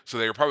scenes. So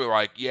they were probably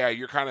like, yeah,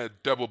 you're kind of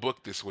double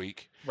booked this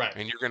week. Right.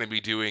 And you're going to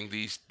be doing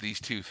these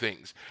two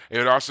things. It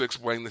would also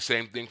explain the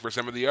same thing for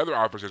some of the other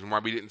officers and why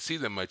we didn't see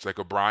them much. Like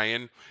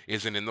O'Brien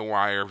isn't in The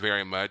Wire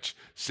very much.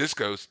 Cisco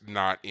Cisco's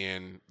not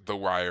in The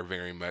Wire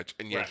very much,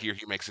 and yet Right. here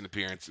he makes an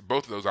appearance.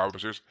 Both of those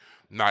officers,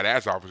 not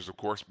as officers, of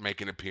course,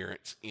 make an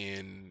appearance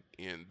in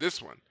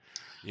this one.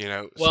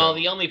 Well, So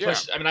the only yeah,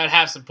 push, I mean, I'd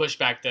have some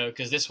pushback though,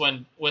 because this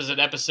one was an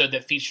episode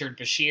that featured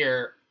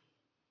Bashir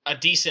a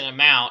decent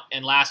amount,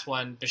 and last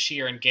one,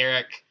 Bashir and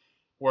Garrick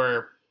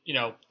were,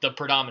 the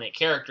predominant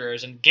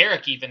characters, and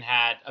Garrick even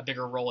had a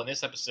bigger role in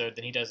this episode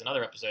than he does in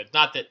other episodes.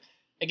 Not that,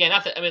 I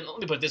mean, let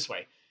me put it this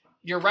way.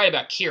 You're right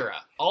about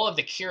Kira. All of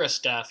the Kira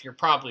stuff, you're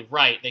probably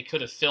right. They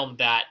could have filmed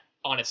that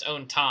on its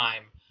own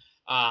time,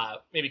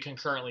 maybe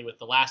concurrently with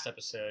the last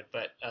episode,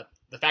 but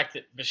the fact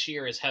that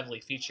Bashir is heavily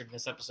featured in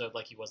this episode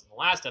like he was in the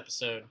last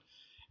episode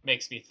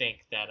makes me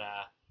think that,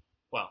 I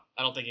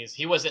don't think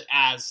he wasn't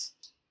as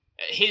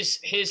his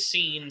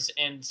scenes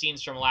and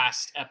scenes from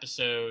last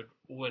episode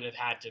would have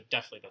had to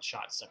definitely been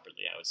shot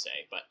separately, I would say.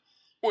 But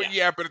well, yeah,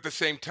 yeah, but at the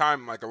same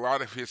time, like a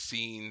lot of his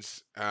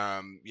scenes,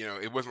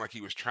 it wasn't like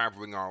he was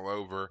traveling all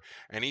over,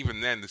 and even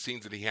then, the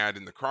scenes that he had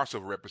in the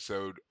crossover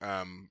episode,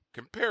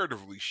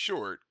 comparatively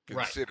short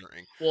right.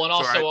 considering. Well, and So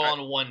also I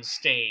on one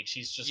stage,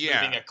 he's just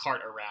moving yeah, a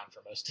cart around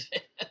for most of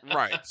it.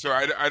 right. So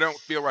I don't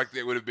feel like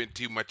it would have been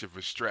too much of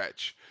a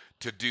stretch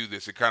to do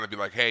this. It kind of be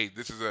like, hey,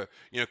 this is a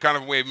kind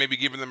of a way of maybe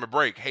giving them a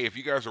break. Hey, if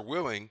you guys are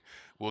willing,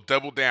 we'll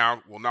double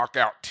down. We'll knock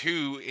out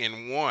 2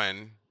 in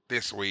 1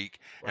 this week,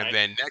 and Right,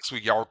 then next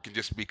week y'all can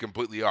just be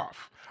completely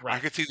off. I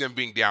right, could see them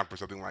being down for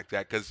something like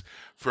that because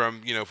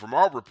from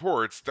all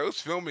reports,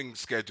 those filming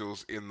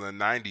schedules in the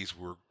 '90s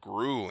were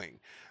grueling.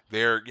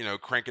 They're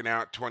cranking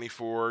out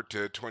 24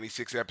 to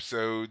 26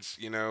 episodes,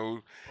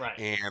 right,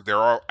 and they're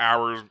all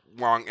hour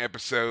long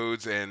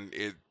episodes, and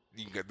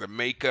you get the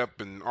makeup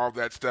and all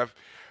that stuff.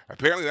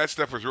 Apparently that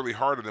stuff was really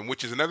hard on them,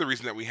 which is another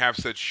reason that we have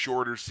such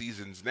shorter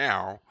seasons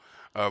now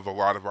of a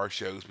lot of our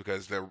shows,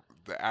 because the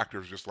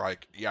actors just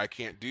like, yeah, I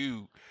can't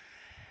do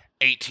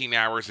 18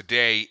 hours a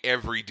day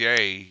every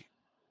day,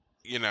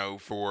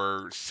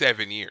 for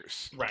 7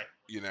 years. right.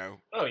 you know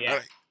Oh yeah, I,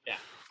 yeah.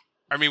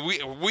 I mean,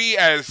 we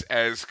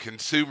as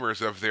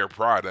consumers of their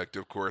product,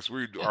 of course,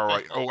 we are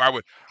like, oh,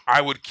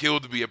 I would kill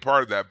to be a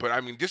part of that. But I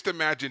mean, just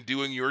imagine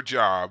doing your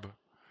job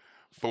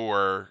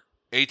for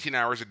 18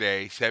 hours a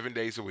day, 7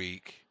 days a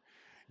week,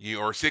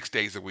 or 6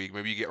 days a week.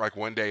 Maybe you get like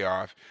one day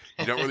off.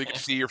 You don't really get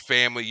to see your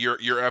family.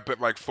 You're up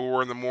at like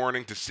 4 in the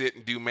morning to sit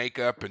and do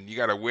makeup, and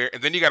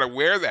then you gotta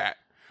wear that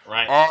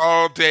Right,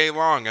 all day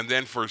long, and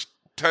then for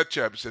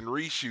touch-ups and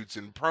reshoots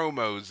and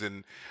promos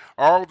and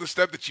all the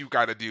stuff that you've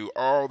got to do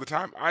all the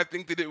time. I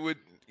think that it would,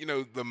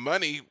 the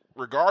money,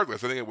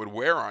 regardless, I think it would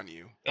wear on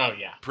you oh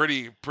yeah,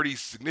 pretty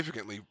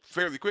significantly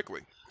fairly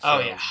quickly. oh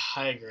yeah.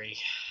 So I agree.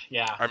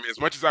 Yeah, I mean, as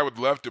much as I would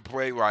love to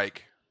play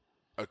like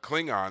a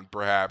Klingon,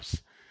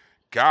 perhaps,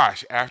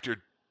 gosh,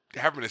 after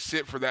having to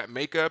sit for that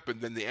makeup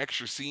and then the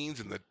extra scenes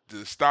and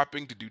the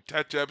stopping to do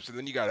touch-ups, and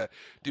then you got to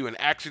do an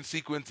action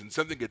sequence and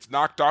something gets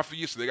knocked off of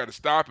you, so they got to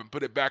stop and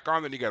put it back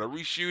on, then you got to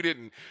reshoot it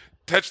and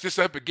touch this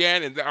up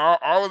again, and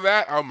all of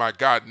that. Oh my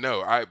God,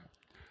 no. I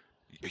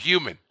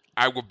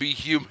will be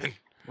human.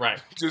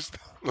 right, Just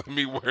let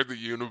me wear the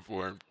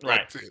uniform.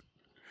 right, That's it.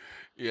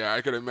 Yeah,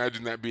 I can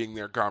imagine that being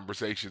their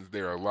conversations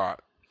there a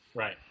lot.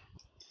 right.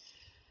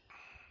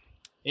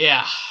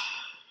 Yeah.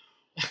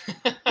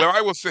 Well,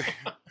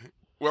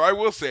 I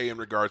will say in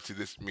regards to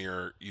this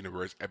Mirror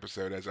Universe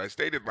episode, as I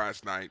stated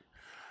last night,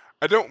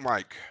 I don't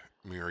like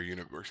Mirror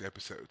Universe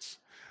episodes.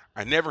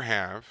 I never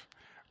have.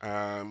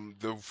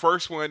 The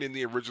first one in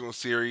the original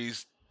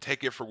series,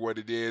 take it for what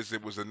it is.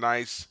 It was a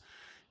nice,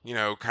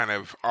 kind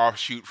of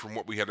offshoot from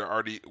what had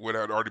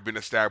already been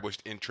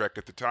established in Trek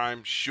at the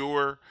time.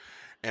 Sure,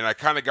 and I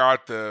kind of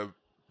got the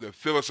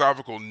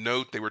philosophical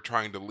note they were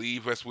trying to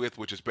leave us with,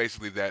 which is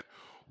basically that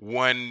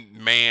one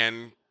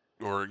man,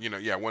 or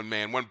yeah, one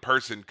man, one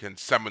person can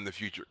summon the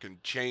future, can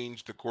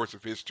change the course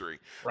of history.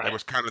 That Right,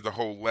 was kind of the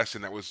whole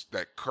lesson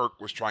that Kirk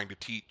was trying to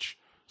teach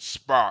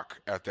Spock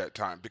at that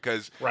time,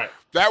 because right,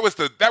 that was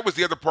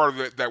the other part of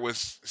it that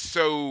was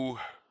so,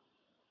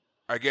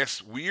 I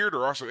guess, weird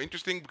or also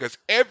interesting, because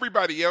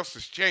everybody else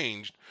has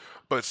changed,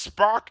 but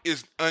Spock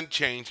is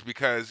unchanged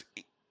because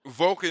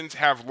Vulcans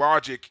have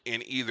logic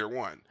in either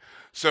one.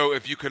 So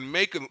if you can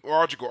make a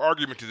logical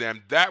argument to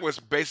them, that was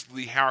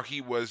basically how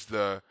he was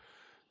the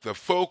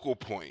focal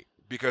point.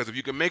 Because if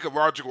you can make a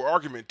logical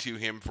argument to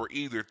him for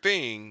either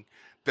thing,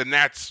 then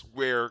that's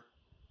where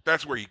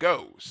he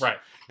goes. right.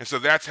 And so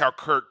that's how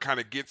Kirk kind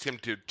of gets him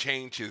to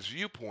change his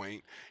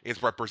viewpoint, is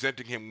by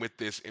presenting him with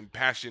this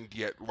impassioned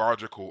yet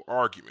logical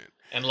argument.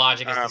 And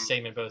logic is the Um,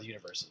 same in both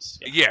universes.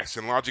 Yeah. yes,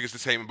 and logic is the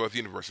same in both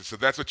universes. So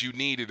that's what you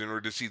needed in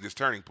order to see this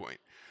turning point.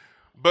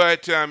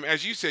 But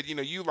as you said,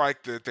 you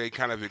like that they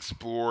kind of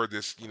explore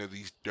this,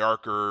 these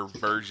darker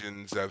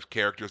versions of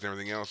characters and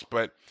everything else.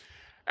 But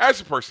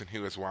as a person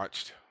who has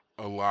watched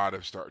a lot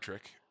of Star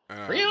Trek,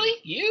 Really?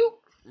 You?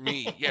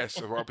 me, yes,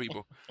 of all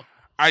people,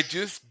 I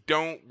just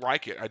don't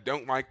like it. I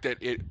don't like that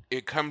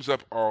it comes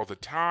up all the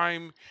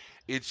time.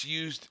 It's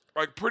used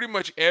like pretty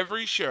much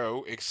every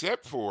show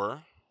except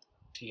for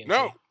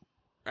no, TNT.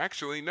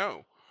 actually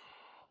no.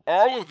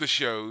 All of the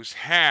shows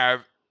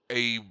have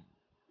a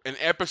an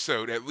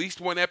episode, at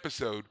least one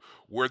episode,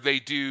 where they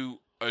do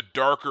a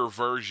darker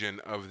version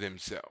of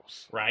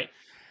themselves. Right.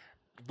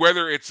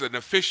 Whether it's an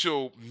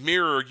official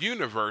mirror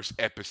universe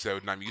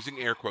episode, and I'm using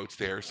air quotes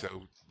there,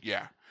 so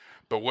yeah.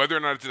 But whether or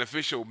not it's an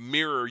official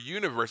mirror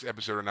universe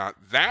episode or not,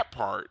 that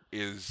part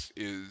is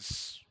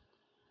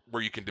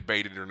where you can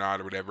debate it or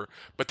not or whatever.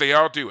 But they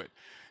all do it.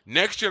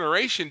 Next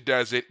Generation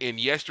does it in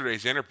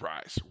Yesterday's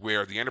Enterprise,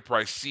 where the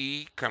Enterprise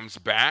C comes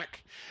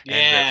back and the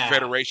Yeah.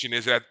 Federation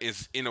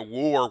is in a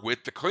war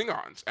with the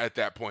Klingons at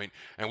that point,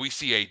 and we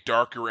see a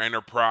darker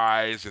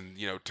Enterprise, and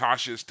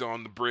Tasha's still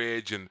on the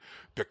bridge, and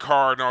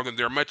Picard and all them.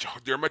 They're much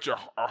a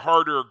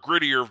harder,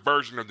 grittier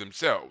version of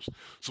themselves.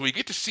 So we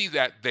get to see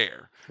that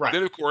there. Right.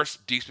 Then of course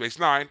Deep Space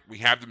Nine, we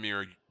have the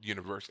Mirror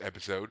Universe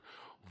episode.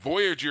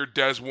 Voyager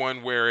does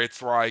one where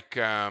it's like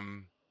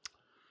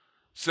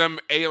some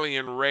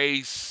alien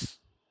race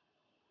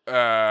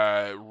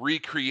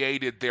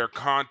recreated their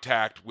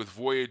contact with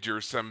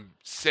Voyager some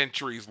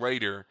centuries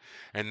later,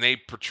 and they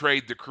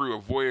portrayed the crew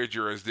of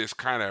Voyager as this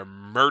kind of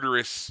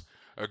murderous,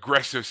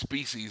 aggressive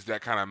species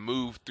that kind of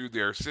moved through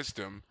their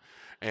system.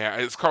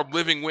 It's called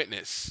Living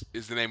Witness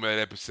is the name of that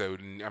episode,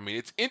 and I mean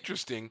it's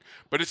interesting,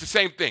 but it's the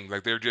same thing.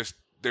 Like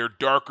they're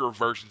darker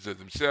versions of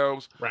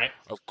themselves. Right.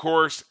 Of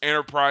course,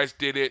 Enterprise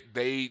did it.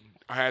 They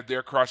had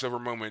their crossover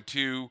moment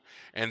too,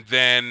 and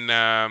then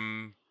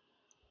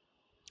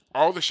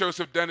all the shows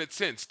have done it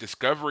since.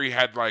 Discovery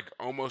had like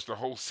almost a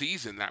whole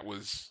season that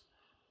was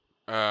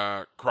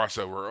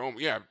crossover. Oh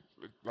yeah,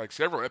 like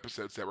several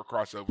episodes that were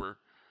crossover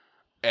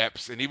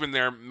eps, and even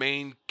their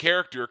main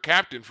character,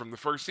 Captain from the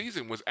first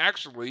season, was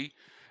actually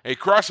a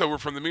crossover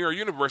from the Mirror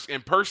Universe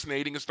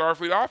impersonating a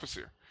Starfleet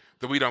officer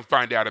that we don't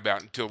find out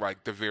about until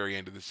like the very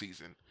end of the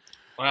season.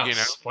 Wow. You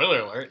know? Spoiler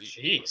alert.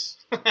 Jeez.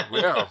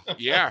 Well,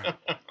 yeah.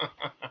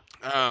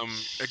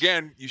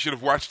 Again, you should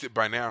have watched it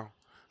by now.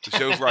 The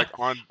show's like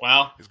on.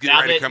 Well, it's getting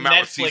now ready that to come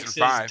out with Netflix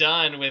season 5. is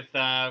done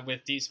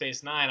with Deep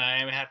Space Nine,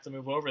 I have to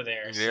move over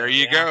there. There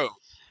you go.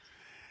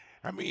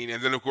 I mean,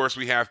 and then of course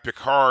we have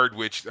Picard,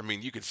 which I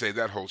mean, you could say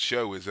that whole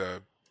show is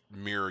a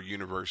mirror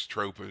universe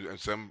trope in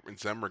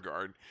some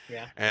regard.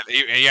 Yeah.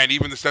 And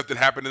even the stuff that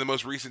happened in the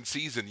most recent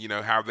season,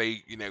 how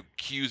they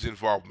Q's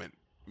involvement,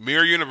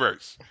 mirror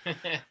universe.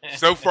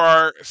 So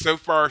far,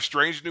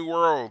 Strange New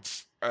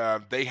Worlds,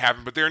 they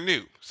haven't, but they're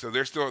new, so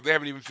they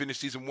haven't even finished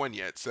season 1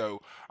 yet.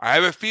 So I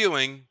have a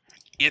feeling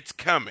it's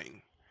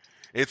coming.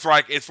 It's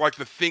like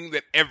the thing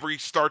that every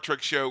Star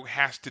Trek show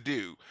has to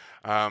do.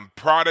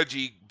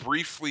 Prodigy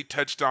briefly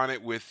touched on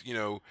it with,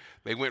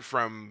 they went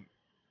from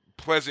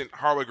pleasant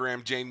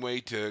hologram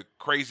Janeway to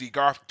crazy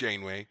goth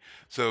Janeway,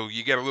 so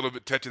you get a little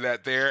bit touch of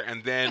that there,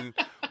 and then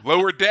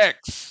Lower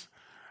Decks.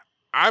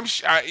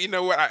 You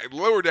know what?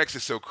 Lower Decks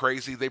is so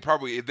crazy. They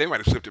might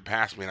have slipped it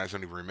past me, and I just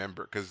don't even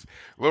remember. Because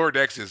Lower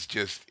Decks is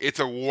it's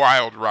a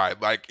wild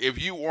ride. Like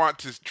if you want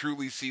to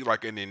truly see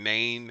like an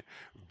inane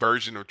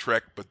version of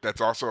Trek, but that's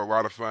also a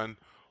lot of fun,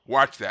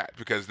 watch that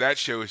because that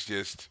show is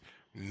just,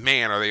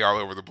 man, are they all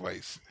over the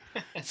place.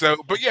 So,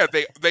 but yeah,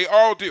 they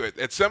all do it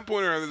at some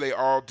point or other. They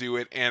all do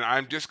it, and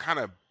I'm just kind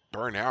of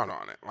burnt out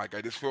on it. Like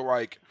I just feel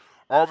like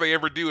all they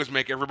ever do is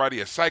make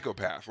everybody a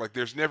psychopath. Like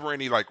there's never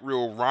any like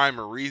real rhyme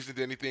or reason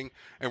to anything,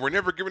 and we're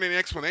never given any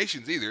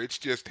explanations either. It's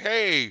just,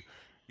 hey,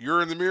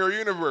 you're in the mirror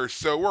universe,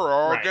 so we're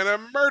all gonna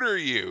murder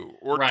you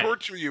or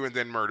torture you and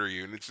then murder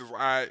you. And it's just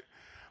I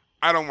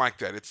don't like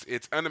that.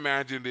 It's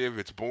unimaginative.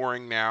 It's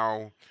boring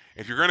now.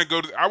 If you're gonna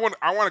go to, I want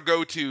to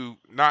go to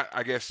not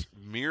I guess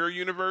mirror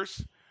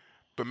universe,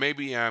 but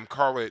maybe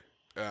call it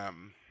I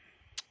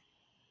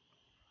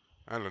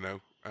don't know,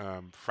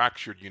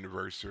 fractured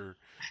universe or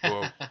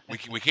well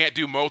we can't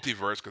do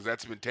multiverse because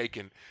that's been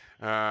taken.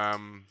 I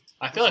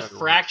feel like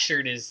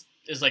fractured is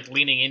like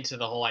leaning into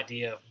the whole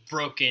idea of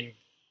broken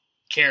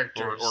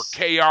characters or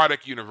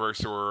chaotic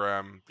universe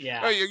or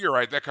yeah. Oh, you're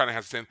right. That kind of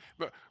has sense.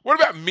 But what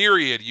about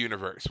myriad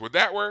universe? Would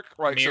that work?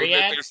 Like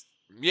myriad?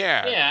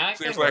 Yeah.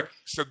 So there's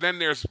so then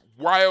there's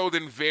wild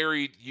and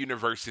varied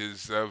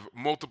universes of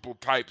multiple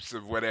types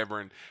of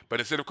whatever, but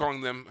instead of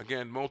calling them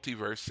again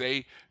multiverse,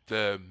 say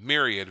the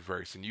myriad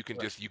verse, and you can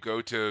just you go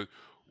to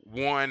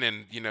one,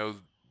 and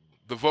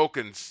the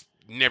Vulcans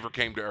never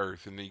came to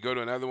Earth, and then you go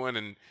to another one,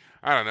 and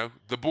I don't know,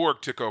 the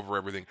Borg took over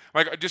everything.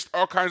 Like just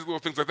all kinds of little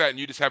things like that, and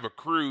you just have a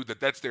crew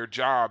that's their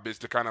job is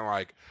to kind of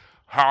like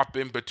hop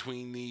in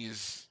between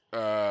these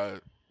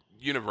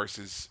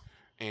universes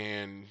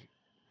and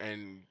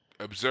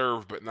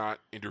observe but not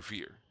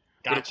interfere.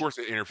 Gotcha. But of course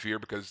they interfere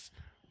because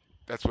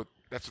that's what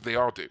they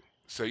all do.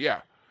 So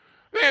yeah,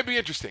 it'd be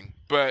interesting,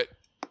 but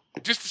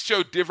just to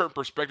show different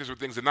perspectives with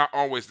things and not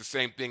always the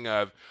same thing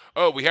of,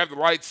 oh, we have the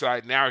light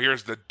side, now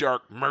here's the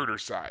dark murder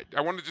side.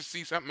 I want to just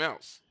see something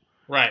else.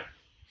 Right.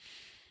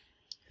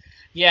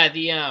 Yeah,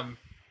 the I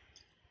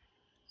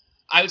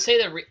would say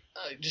that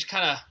just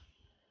kind of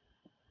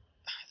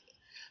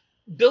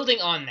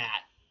building on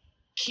that,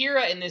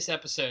 Kira in this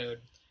episode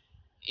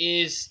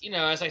is,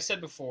 as I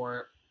said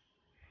before,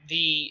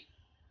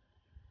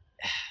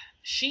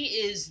 she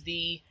is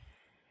the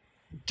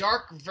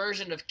dark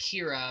version of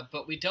Kira,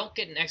 but we don't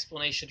get an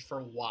explanation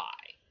for why.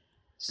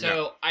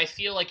 So I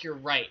feel like you're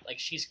right. Like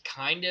she's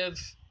kind of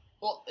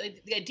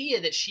the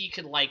idea that she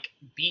could like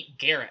beat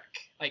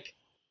Garrick, like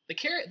the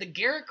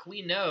Garrick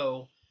we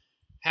know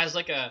has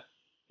like a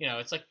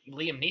it's like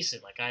Liam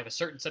Neeson. Like I have a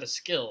certain set of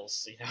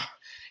skills.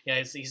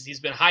 He's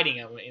been hiding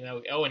them.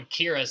 Oh, and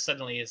Kira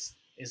suddenly is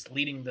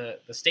leading the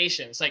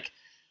station. It's like,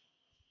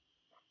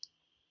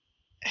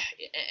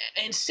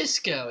 and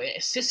Cisco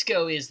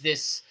is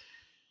this.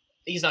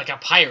 He's like a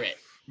pirate,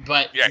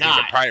 but Yeah, not.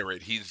 he's a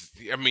pirate.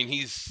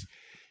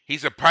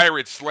 He's a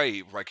pirate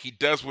slave. Like he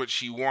does what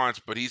she wants,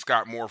 but he's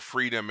got more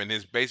freedom, and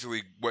his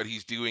basically what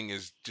he's doing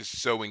is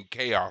just sowing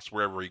chaos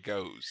wherever he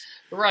goes.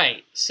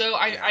 Right. So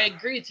I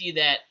agree with you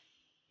that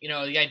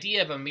the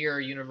idea of a mirror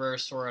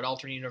universe or an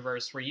alternate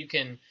universe where you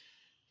can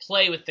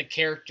play with the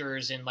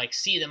characters and like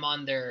see them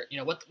on their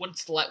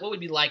what would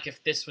be like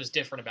if this was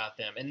different about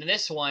them. And in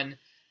this one,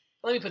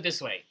 let me put it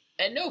this way: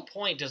 at no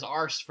point does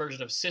our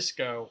version of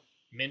Cisco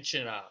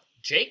mention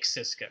Jake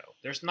Cisco.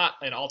 There's not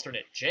an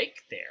alternate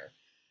Jake there.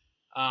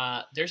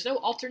 There's no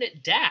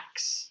alternate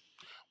Dax.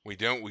 We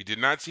did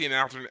not see an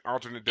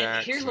alternate Dax.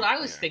 And here's what I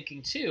was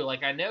thinking too.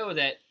 Like I know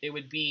that it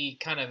would be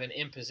kind of an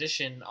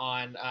imposition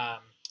on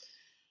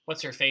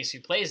what's her face who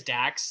plays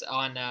Dax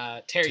on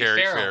Terry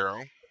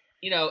Farrell.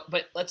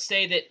 But let's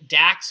say that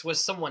Dax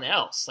was someone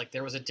else. Like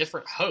there was a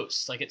different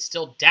host. Like it's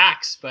still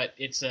Dax, but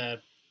it's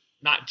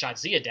not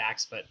Jadzia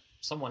Dax, but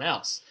someone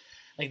else.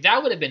 Like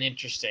that would have been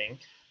interesting,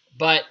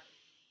 but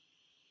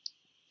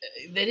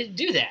they didn't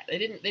do that. They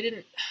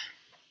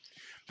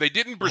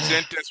didn't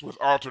present us with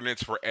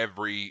alternates for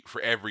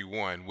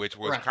everyone, which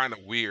was Right. kind of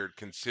weird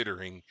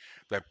considering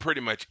that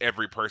pretty much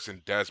every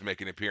person does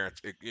make an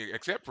appearance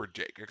except for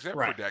Jake, except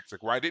Right. for Dex.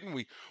 Like why didn't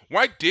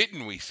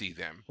we see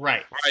them?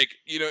 Right. Like,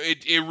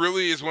 it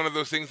really is one of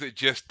those things that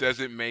just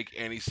doesn't make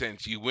any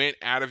sense. You went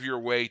out of your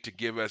way to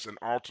give us an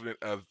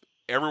alternate of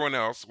everyone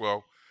else.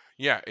 Well,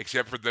 yeah,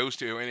 except for those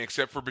two and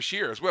except for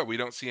Bashir as well. We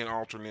don't see an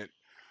alternate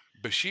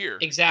Bashir.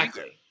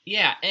 Exactly. Either.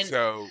 Yeah, and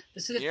so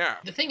this is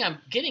the thing I'm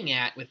getting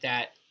at with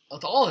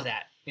all of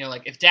that.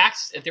 Like if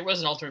there was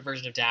an alternate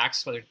version of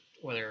Dax,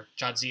 whether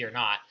Jadzia or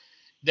not,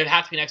 there'd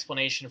have to be an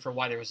explanation for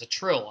why there was a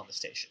Trill on the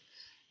station.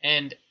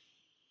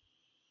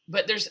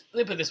 But let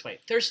me put it this way: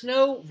 there's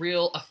no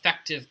real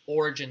effective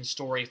origin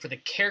story for the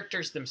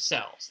characters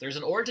themselves. There's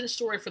an origin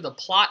story for the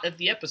plot of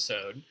the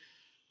episode.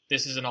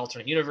 This is an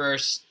alternate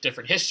universe,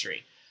 different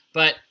history,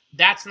 but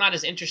that's not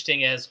as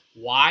interesting as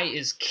why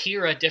is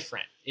Kira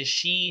different? Is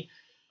she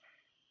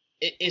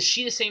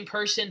the same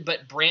person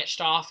but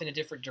branched off in a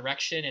different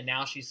direction and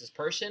now she's this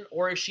person?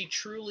 Or does she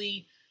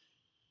truly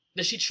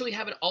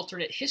have an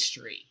alternate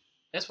history?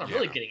 That's what I'm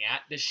really getting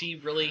at. Does she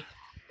really,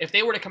 if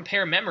they were to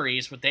compare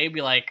memories, would they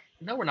be like,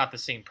 no, we're not the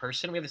same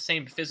person. We have the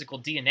same physical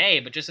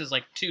DNA, but just as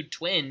like two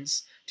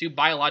twins, two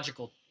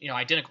biological,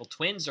 identical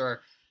twins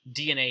or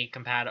DNA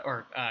compatible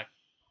or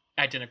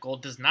identical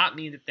does not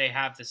mean that they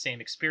have the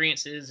same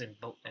experiences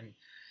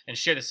and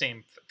share the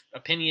same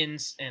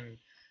opinions and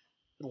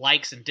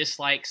likes and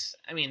dislikes.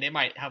 I mean, they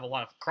might have a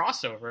lot of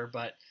crossover,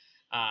 but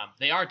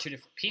they are two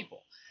different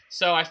people.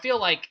 So I feel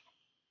like,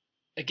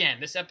 again,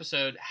 this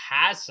episode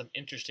has some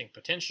interesting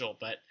potential,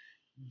 but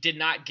did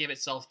not give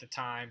itself the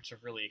time to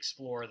really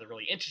explore the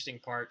really interesting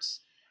parts.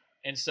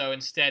 And so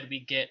instead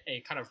we get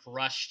a kind of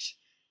rushed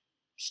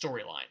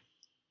storyline.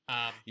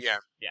 Yeah.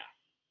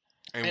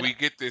 And we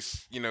get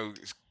this,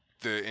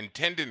 the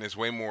intendant is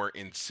way more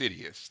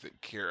insidious than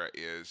Kira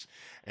is.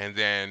 And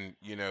then,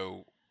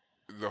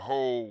 the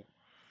whole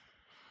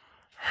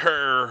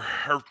her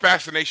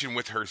fascination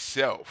with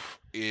herself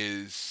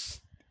is,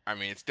 I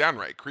mean, it's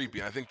downright creepy.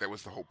 And I think that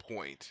was the whole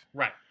point.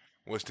 Right.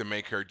 Was to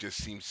make her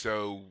just seem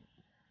so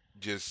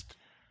just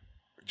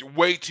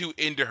way too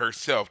into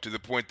herself to the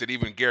point that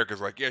even Garrick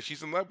is like, yeah,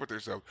 she's in love with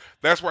herself.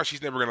 That's why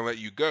she's never going to let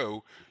you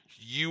go.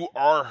 You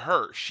are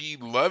her. She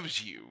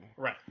loves you.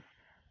 Right.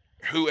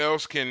 Who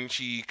else can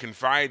she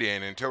confide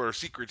in and tell her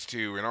secrets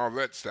to and all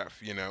that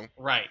stuff,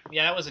 Right.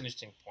 Yeah, that was an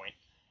interesting point.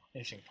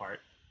 Interesting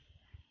part.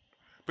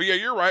 But yeah,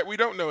 you're right. We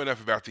don't know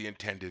enough about the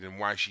intended and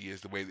why she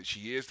is the way that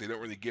she is. They don't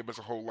really give us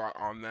a whole lot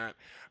on that.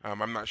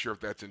 I'm not sure if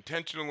that's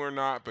intentional or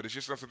not, but it's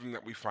just not something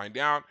that we find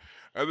out.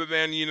 Other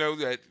than,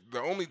 that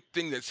the only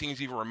thing that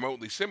seems even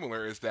remotely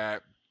similar is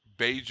that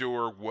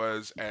Bajor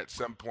was at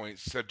some point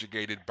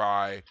subjugated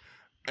by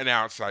an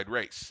outside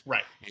race.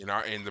 Right.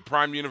 In the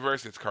Prime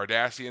universe, it's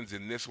Cardassians.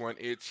 In this one,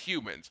 it's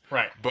humans.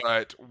 Right.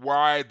 But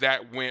why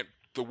that went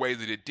the way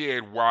that it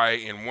did, why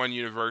in one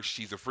universe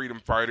she's a freedom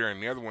fighter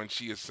and the other one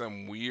she is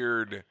some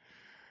weird,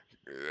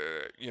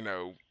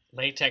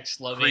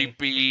 latex loving,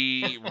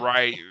 creepy,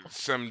 right,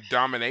 some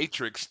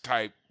dominatrix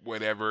type,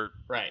 whatever.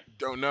 Right.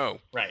 Don't know.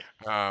 Right.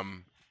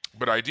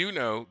 But I do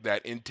know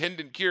that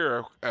Intendant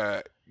Kira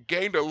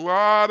gained a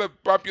lot of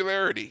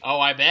popularity.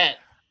 Oh, I bet.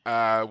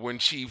 When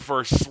she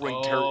first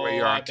slinked her way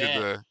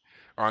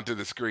onto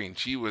the screen,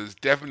 she was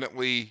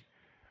definitely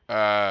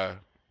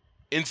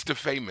insta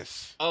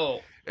famous.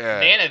 Oh,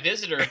 Nana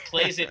Visitor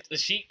plays it.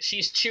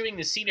 She's chewing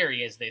the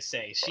scenery, as they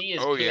say. She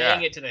is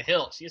playing it to the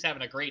hilt. She's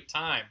having a great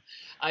time.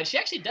 She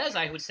actually does,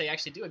 I would say,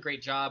 do a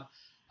great job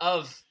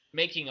of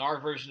making our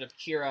version of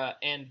Kira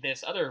and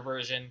this other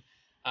version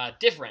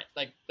different.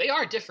 Like, they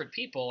are different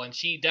people, and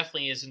she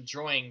definitely is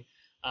enjoying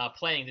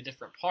playing the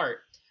different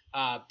part.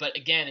 But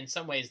again, in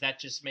some ways, that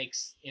just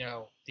makes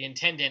the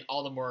Intendant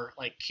all the more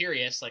like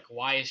curious. Like,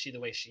 why is she the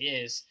way she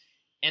is?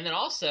 And then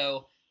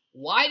also,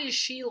 why does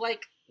she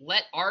like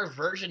let our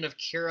version of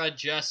Kira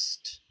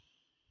just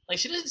like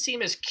she doesn't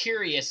seem as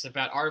curious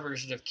about our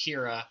version of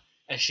Kira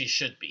as she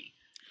should be.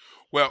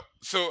 Well,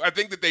 so I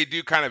think that they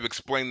do kind of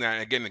explain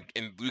that again,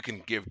 and we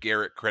can give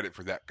Garrett credit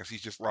for that because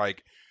he's just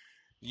like,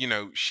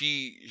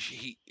 she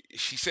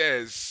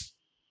says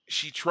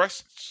she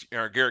trusts.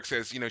 Garrett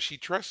says, she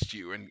trusts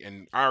you,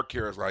 and our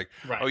Kira's like,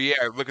 oh Right.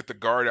 yeah, look at the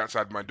guard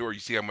outside my door. You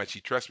see how much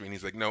he trusts me, and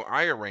he's like, no,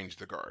 I arranged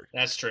the guard.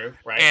 That's true.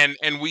 Right.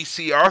 And we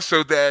see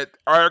also that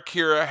our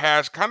Kira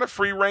has kind of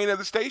free reign of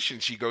the station.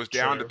 She goes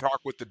down to True.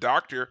 talk with the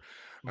doctor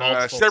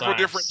Multiple several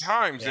different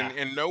times. times, Yeah.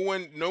 and no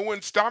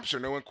one stops her,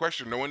 no one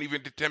questions her, no one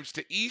even attempts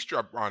to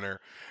eavesdrop on her.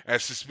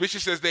 As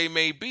suspicious as they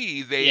may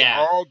be, they Yeah.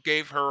 all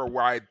gave her a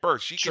wide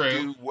berth. She could True.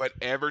 do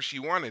whatever she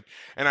wanted,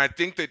 and I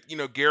think that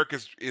Garrick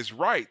is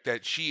right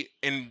that she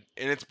and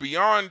it's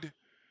beyond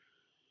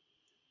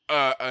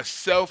a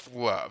self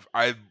love.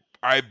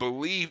 I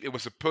believe it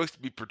was supposed to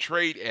be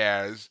portrayed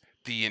as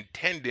the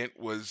Intendant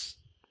was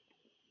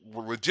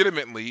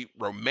legitimately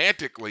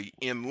romantically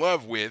in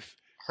love with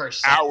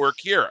Herself. our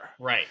Kira.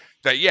 Right.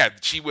 That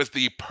she was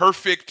the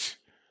perfect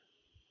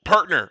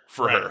partner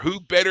for Right. her. Who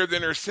better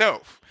than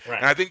herself? Right.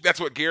 And I think that's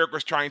what Garrick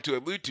was trying to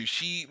allude to.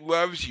 She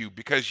loves you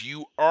because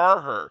you are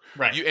her.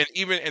 Right.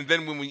 And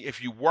then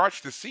if you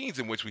watch the scenes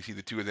in which we see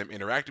the two of them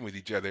interacting with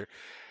each other,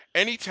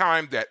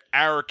 anytime that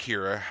our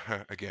Kira,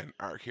 again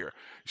our Kira,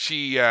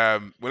 she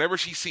whenever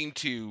she seemed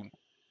to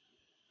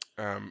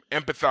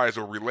empathize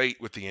or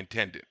relate with the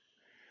Intendant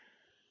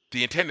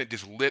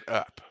just lit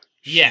up.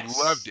 She Yes,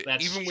 loved it.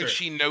 that's Even when true.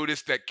 she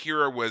noticed that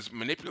Kira was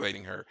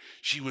manipulating her,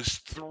 she was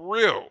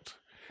thrilled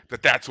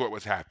that that's what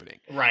was happening.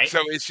 Right.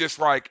 So it's just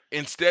like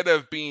instead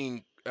of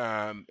the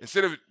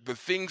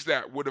things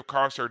that would have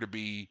caused her to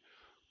be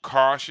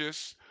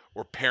cautious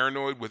or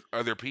paranoid with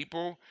other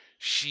people,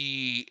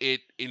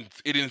 it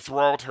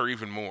enthralled her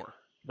even more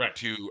Right.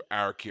 to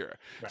our Kira.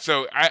 Right.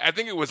 So I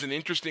think it was an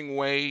interesting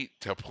way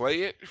to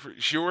play it for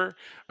sure.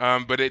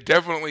 But it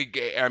definitely,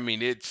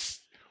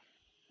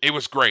 it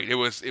was great. It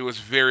was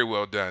very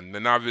well done. The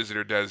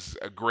non-visitor does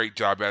a great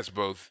job as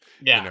both,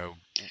 Yeah.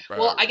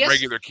 Well, I guess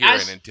regular Kira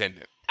and as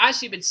Intendant.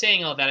 you've been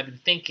saying all that, I've been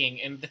thinking,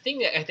 and the thing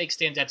that I think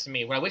stands out to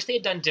me, what I wish they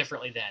had done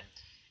differently then,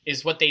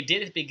 is what they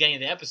did at the beginning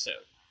of the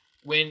episode.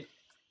 When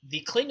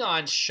the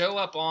Klingons show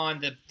up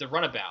on the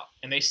runabout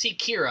and they see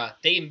Kira,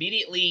 they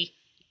immediately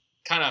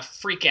kind of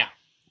freak out.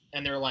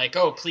 And they're like,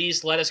 oh,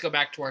 please let us go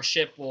back to our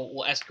ship.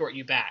 We'll escort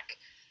you back.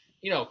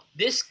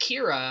 This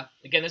Kira,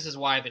 again, this is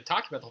why I've been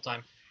talking about the whole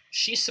time,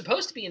 she's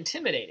supposed to be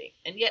intimidating.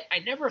 And yet I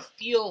never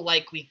feel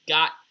like we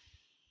got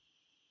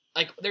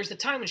like there's the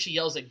time when she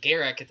yells at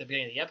Garrick at the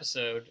beginning of the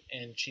episode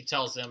and she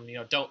tells him,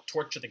 don't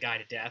torture the guy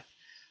to death.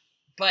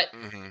 But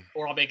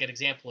or I'll make an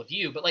example of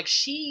you. But like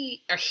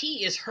she or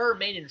he is her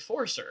main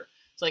enforcer.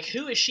 It's like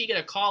who is she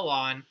gonna call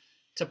on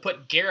to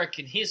put Garrick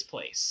in his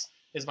place?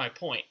 Is my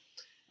point.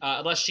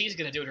 Unless she's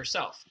gonna do it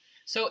herself.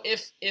 So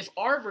if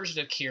our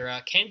version of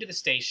Kira came to the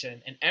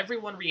station and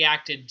everyone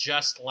reacted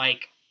just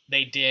like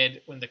they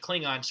did when the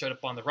Klingon showed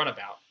up on the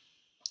runabout,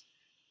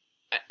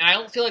 I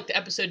don't feel like the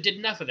episode did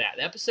enough of that.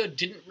 The episode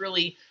didn't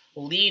really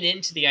lean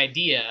into the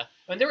idea.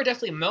 I mean, there were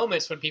definitely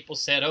moments when people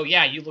said, oh,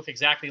 yeah, you look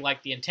exactly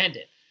like the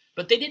Intendant.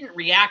 But they didn't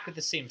react with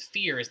the same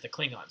fear as the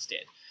Klingons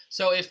did.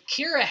 So if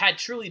Kira had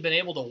truly been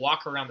able to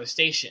walk around the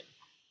station,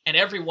 and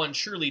everyone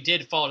truly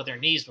did fall to their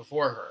knees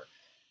before her,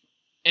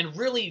 and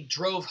really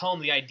drove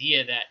home the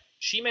idea that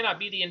she may not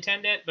be the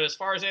Intendant, but as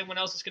far as anyone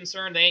else is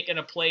concerned, they ain't going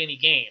to play any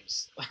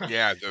games.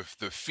 Yeah,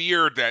 the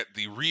fear that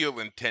the real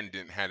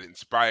Intendant had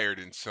inspired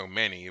in so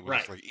many, it was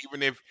just Right.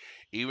 like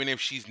even if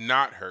she's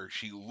not her,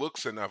 she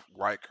looks enough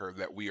like her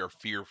that we are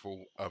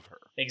fearful of her.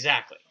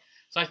 Exactly.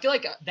 So I feel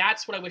like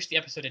that's what I wish the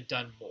episode had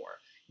done more.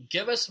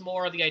 Give us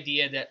more of the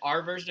idea that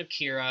our version of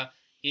Kira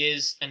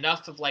is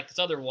enough of like this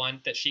other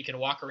one that she can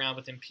walk around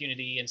with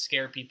impunity and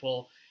scare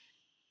people.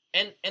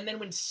 And then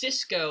when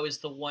Cisco is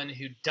the one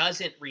who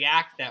doesn't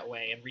react that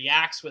way and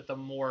reacts with a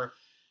more,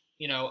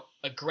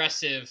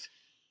 aggressive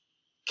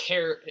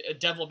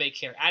devil may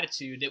care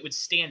attitude, it would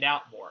stand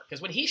out more.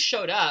 Because when he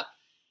showed up,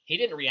 he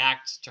didn't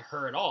react to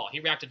her at all. He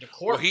reacted to Well,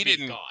 Quark he being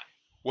didn't. gone.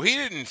 Well, he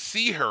didn't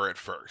see her at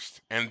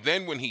first, and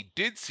then when he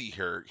did see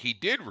her, he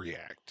did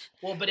react.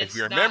 Well, but If it's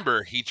you not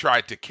remember, he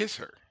tried to kiss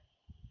her,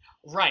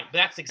 right. But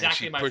that's and she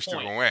exactly my pushed him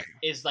point. away.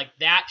 Is like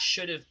that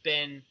should have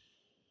been.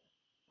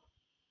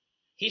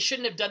 He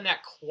shouldn't have done that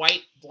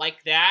quite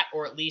like that,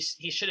 or at least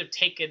he should have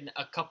taken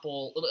a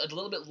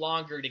little bit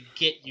longer to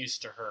get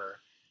used to her.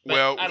 But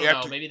Well, I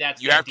don't know. Maybe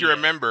that's you the have to idea.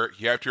 remember.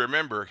 You have to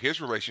remember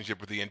his relationship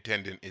with the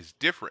Intendant is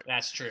different.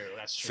 That's true.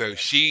 That's true. So that's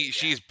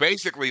she's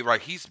basically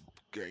like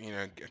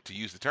to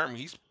use the term,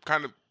 he's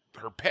kind of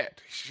her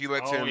pet. She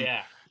lets true. Oh him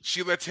yeah.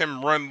 she lets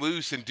him run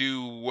loose and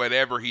do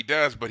whatever he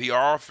does, but he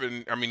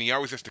often, I mean, he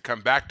always has to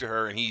come back to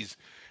her, and he's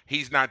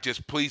not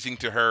just pleasing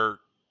to her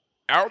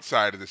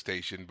outside of the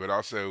station, but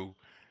also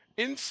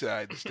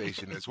inside the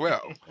station as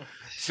well.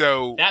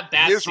 So That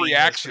bat his scene was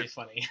reaction, pretty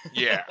funny.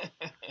 yeah.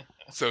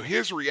 So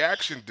his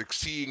reaction to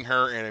seeing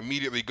her and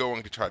immediately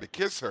going to try to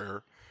kiss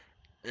her,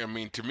 I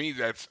mean, to me,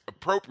 that's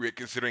appropriate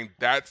considering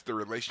that's the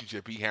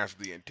relationship he has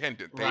with the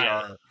intendant.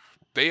 Right.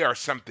 They are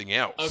something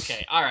else.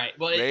 Okay. All right.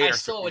 Well, They I are,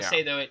 still would yeah,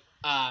 say though,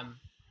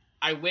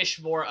 I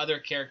wish more other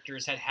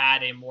characters had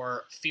had a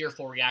more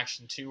fearful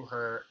reaction to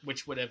her,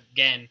 which would have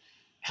again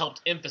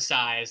helped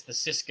emphasize the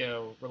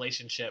Cisco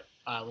relationship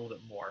a little bit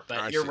more. But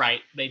I you're see.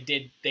 right; they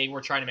did. They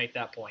were trying to make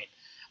that point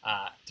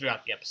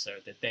throughout the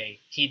episode that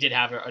he did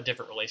have a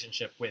different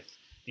relationship with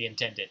the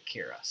intendant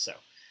Kira. So,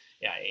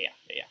 yeah.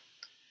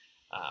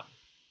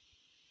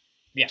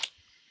 Yeah.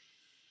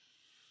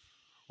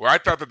 Well, I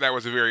thought that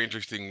was a very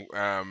interesting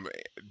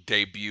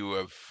debut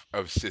of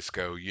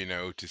Cisco. You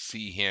know, to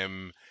see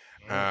him.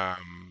 Mm,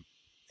 Um,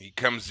 he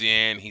comes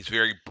in. He's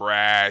very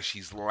brash.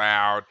 He's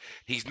loud.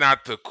 He's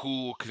not the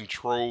cool,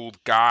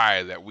 controlled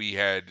guy that we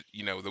had.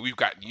 You know, that we've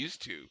gotten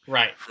used to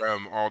right.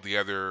 from all the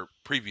other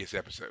previous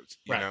episodes.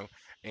 You Right. know,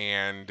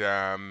 and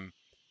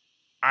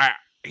I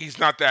he's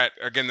not that,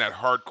 again, that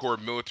hardcore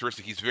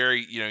militaristic. He's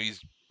very, you know,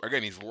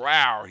 he's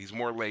loud, he's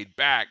more laid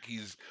back,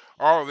 he's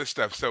all of this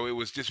stuff. So it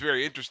was just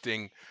very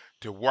interesting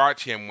to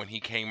watch him when he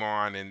came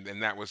on,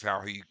 and that was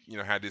how he, you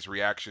know, had this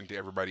reaction to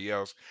everybody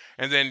else.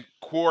 And then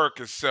Quark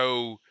is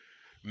so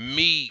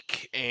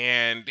meek,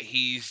 and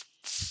he's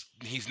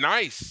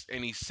nice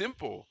and he's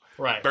simple,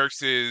 Right.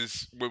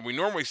 versus when we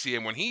normally see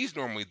him when he's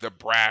normally the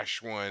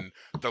brash one,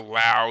 the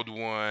loud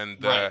one,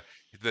 Right.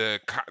 the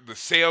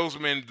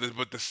salesman,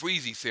 but the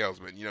sleazy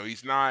salesman. You know,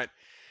 he's not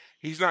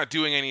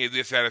doing any of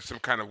this out of some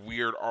kind of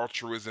weird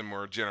altruism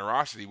or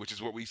generosity, which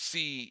is what we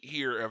see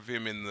here of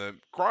him in the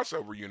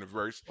crossover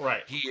universe.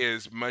 Right. He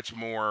is much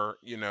more,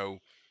 you know,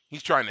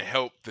 he's trying to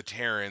help the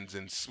Terrans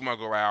and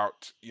smuggle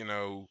out, you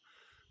know,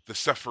 the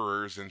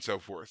sufferers and so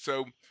forth.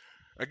 So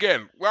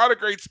again, a lot of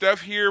great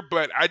stuff here,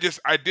 but I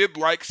did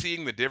like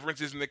seeing the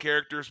differences in the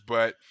characters,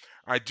 but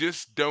I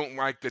just don't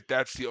like that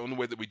that's the only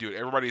way that we do it.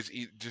 Everybody's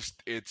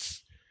just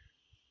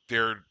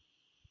they're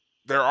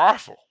they're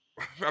awful.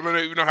 I don't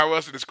even know how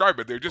else to describe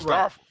it. They're just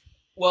Right. awful.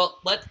 Well,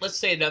 let's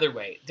say another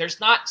way.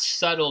 There's not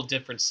subtle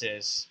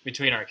differences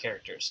between our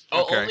characters.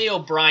 Okay. Only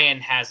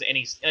O'Brien has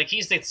any. Like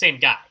he's the same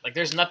guy. Like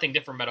there's nothing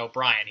different about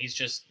O'Brien. He's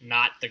just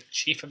not the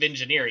chief of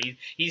engineer.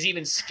 He's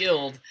even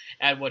skilled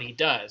at what he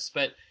does.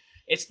 But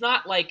it's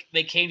not like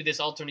they came to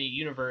this alternate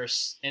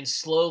universe and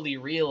slowly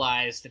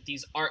realized that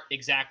these aren't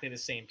exactly the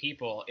same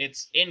people.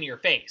 It's in your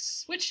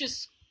face, which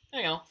is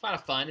kind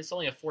of fun. It's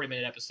only a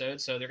 40-minute episode,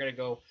 so they're gonna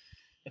go.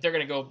 If they're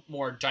gonna go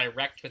more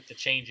direct with the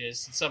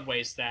changes, in some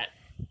ways that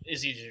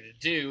is easier to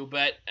do,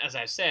 but as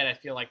I said, I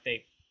feel like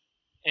they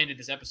ended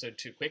this episode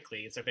too quickly.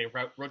 It's like they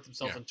wrote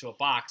themselves into a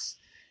box,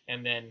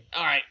 and then,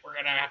 all right, we're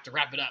gonna have to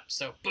wrap it up.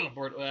 So, boom,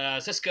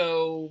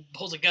 Cisco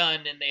pulls a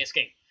gun and they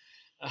escape.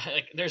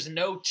 Like, there's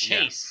no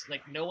chase. Yeah.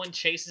 Like, no one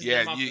chases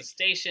them off the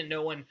station.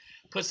 No one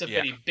puts up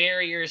any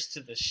barriers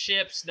to the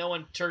ships. No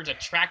one turns a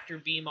tractor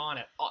beam on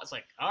it. It's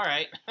like, all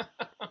right.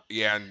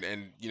 Yeah,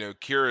 and you know,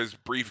 Kira's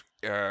brief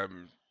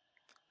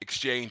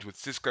exchange with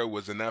Cisco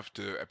was enough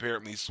to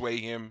apparently sway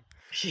him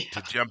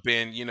to jump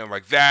in, you know,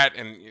 like that.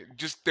 And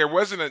just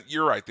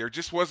you're right, there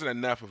just wasn't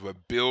enough of a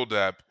build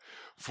up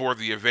for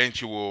the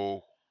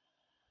eventual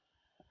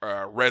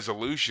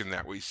resolution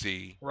that we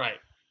see, right,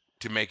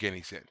 to make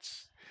any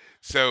sense.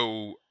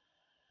 So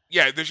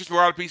yeah, there's just a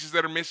lot of pieces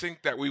that are missing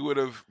that would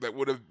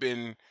have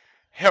been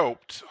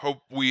helped,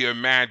 we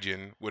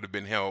imagine would have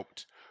been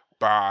helped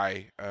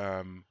by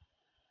a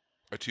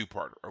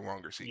two-parter, a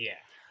longer scene. Yeah.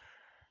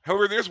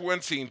 However, there's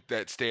one scene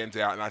that stands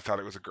out, and I thought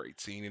it was a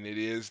great scene, and it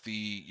is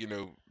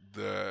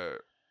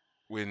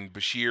when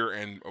Bashir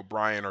and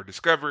O'Brien are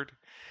discovered,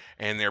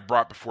 and they're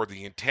brought before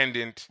the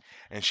intendant,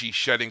 and she's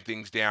shutting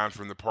things down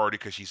from the party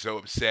because she's so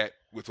upset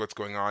with what's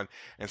going on,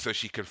 and so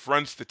she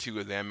confronts the two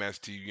of them as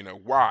to, you know,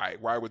 why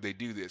would they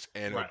do this,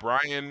 and right.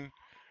 O'Brien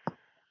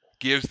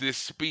gives this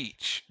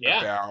speech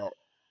about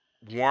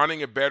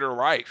wanting a better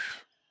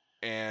life,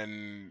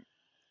 and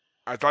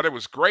I thought it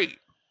was great.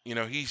 You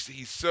know, he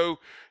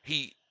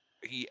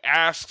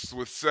asks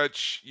with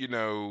such, you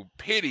know,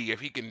 pity if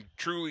he can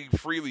truly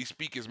freely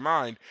speak his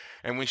mind,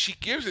 and when she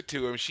gives it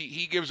to him,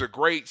 he gives a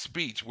great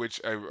speech, which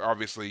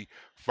obviously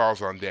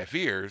falls on deaf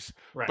ears,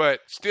 right.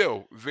 But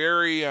still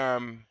very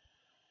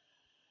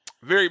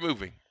very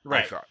moving.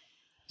 Right. I thought,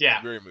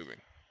 very moving.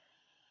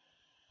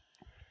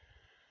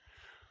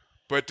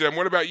 But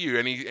what about you?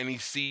 Any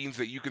scenes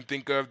that you can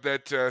think of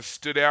that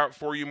stood out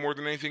for you more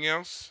than anything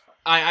else?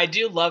 I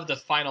do love the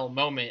final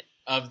moment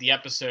of the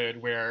episode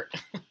where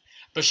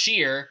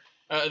Bashir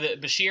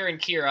and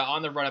Kira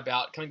on the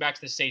runabout coming back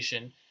to the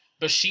station.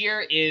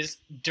 Bashir is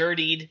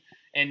dirtied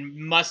and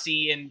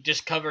mussy and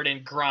just covered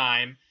in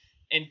grime,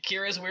 and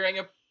Kira's wearing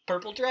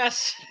purple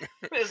dress?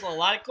 There's a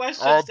lot of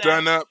all questions to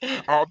done ask. up,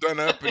 all done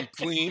up and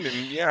clean,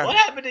 and yeah. What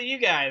happened to you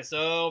guys?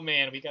 Oh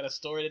man, we got a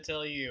story to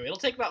tell you. It'll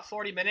take about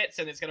 40 minutes,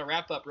 and it's gonna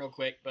wrap up real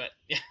quick. But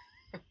yeah,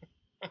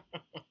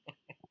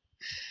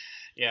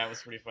 yeah, it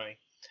was pretty funny.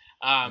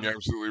 You're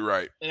absolutely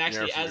right. And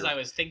You're actually, as absolutely I right.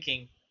 was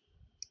thinking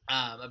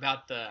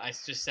about I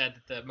just said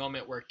that the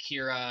moment where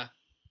Kira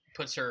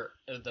puts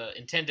the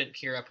intendant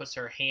Kira puts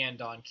her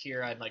hand on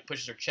Kira and like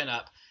pushes her chin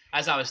up.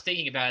 As I was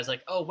thinking about it, I was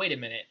like, oh wait a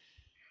minute,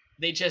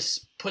 they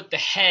just put the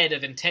head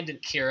of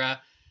intendant Kira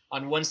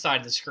on one side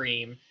of the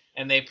screen,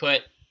 and they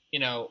put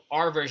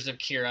our version of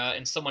Kira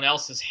in someone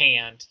else's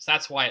hand. So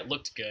that's why it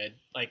looked good.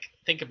 Like,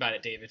 think about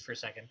it, David, for a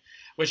second.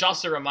 Which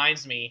also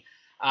reminds me,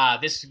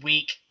 this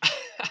week,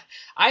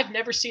 I've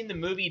never seen the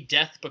movie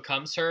Death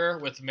Becomes Her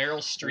with Meryl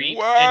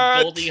Streep and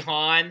Goldie What?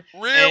 Hawn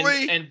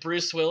Really? and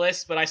Bruce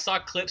Willis, but I saw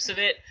clips of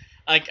it.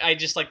 Like, I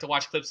just like to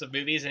watch clips of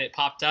movies, and it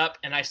popped up,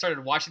 and I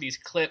started watching these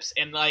clips,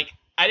 and like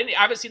I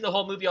haven't seen the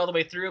whole movie all the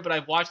way through, but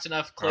I've watched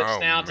enough clips Oh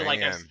now to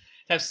man.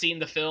 have seen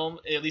the film,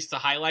 at least the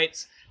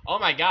highlights. Oh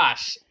my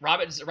gosh,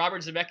 Robert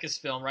Zemeckis'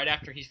 film right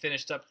after he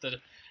finished up the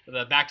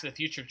Back to the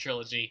Future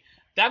trilogy.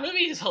 That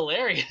movie is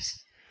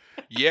hilarious.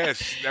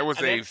 Yes, that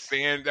was And a that's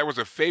fan. That was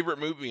a favorite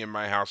movie in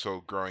my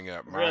household growing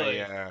up.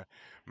 really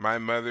My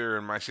mother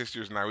and my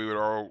sisters and I, we would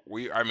all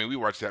I mean, we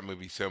watched that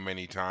movie so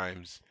many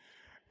times.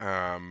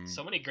 Um,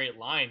 so many great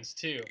lines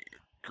too.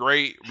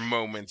 Great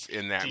moments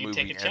in Do that you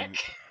take a movie, check? and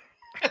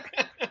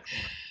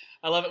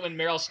I love it when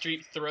Meryl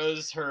Streep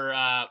throws her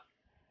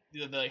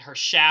her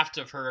shaft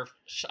of her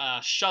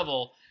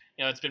shovel.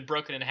 It's been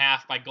broken in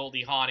half by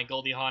Goldie Hawn, and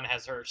Goldie Hawn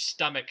has her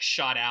stomach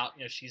shot out.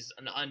 She's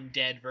an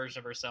undead version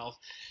of herself,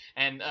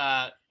 and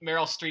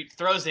Meryl Streep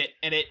throws it,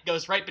 and it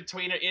goes right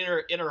between her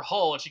in her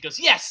hole, and she goes,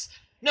 "Yes,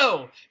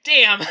 no,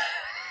 damn,"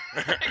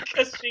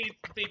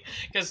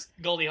 because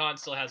Goldie Hawn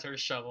still has her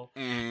shovel,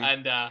 mhm,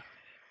 and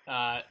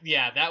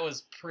yeah, that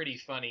was pretty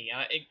funny.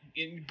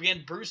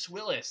 And Bruce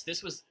Willis.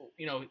 This was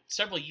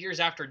several years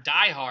after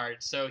Die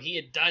Hard, so he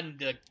had done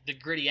the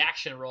gritty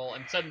action role,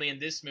 and suddenly in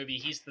this movie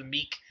he's the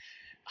meek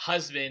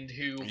husband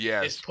who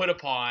is yes, put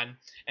upon,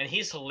 and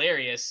he's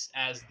hilarious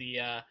as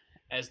the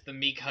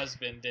meek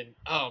husband. And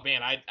oh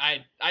man,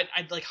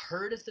 I'd like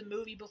heard of the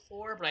movie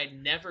before, but I'd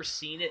never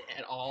seen it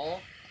at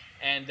all,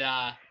 and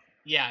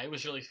yeah, it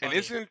was really and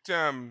funny.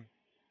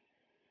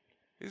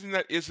 isn't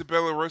that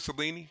Isabella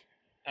Rossellini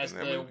As in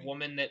that the movie?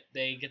 woman that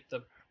they get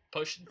the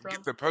potion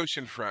Get from. the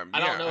potion from. I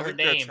don't Yeah, know I her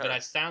think that's name, but her.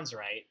 that sounds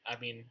right. I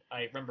mean,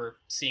 I remember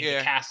seeing the Yeah,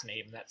 cast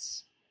name. That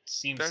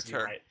seems to that's be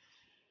her. right.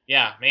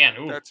 Yeah, man.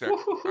 Ooh, That's her.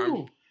 I'm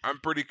woo-hoo-hoo. I'm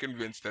pretty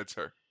convinced that's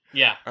her.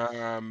 Yeah,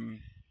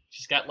 Um,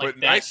 she's got but like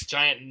that nice.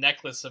 giant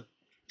necklace of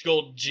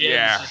gold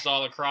gems Yeah, just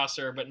all across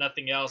her, but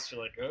nothing else.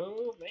 You're like,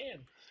 oh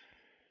man.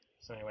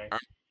 So anyway, I'm,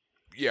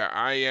 yeah,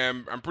 I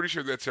am. I'm pretty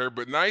sure that's her.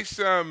 But nice,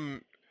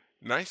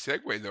 nice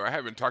segue though. I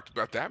haven't talked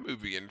about that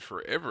movie in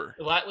forever.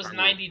 well, that was I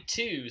will.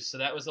 '92, so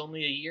that was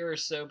only a year or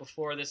so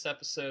before this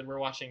episode we're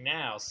watching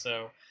now.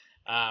 So,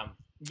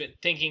 but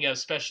thinking of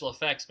special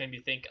effects made me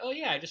think, oh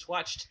yeah, I just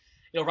watched.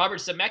 Robert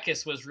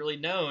Zemeckis was really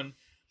known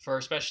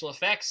for special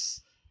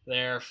effects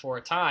there for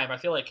a time. I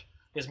feel like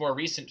his more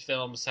recent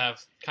films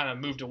have kind of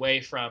moved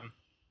away from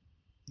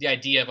the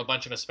idea of a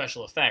bunch of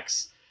special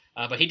effects,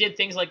 but he did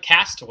things like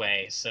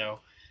Castaway,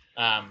 so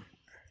um,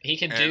 he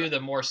can And do the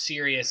more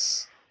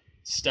serious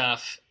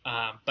stuff,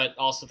 but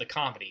also the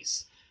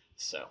comedies.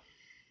 So.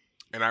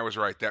 and I was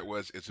right. That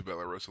was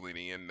Isabella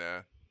Rossellini in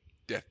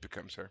Death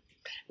Becomes Her.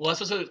 Well,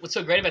 that's what's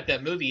so great about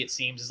that movie. It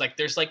seems is like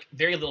there's like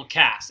very little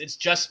cast. It's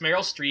just Meryl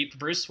Streep,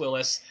 Bruce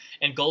Willis,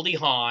 and Goldie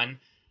Hawn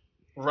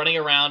running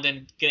around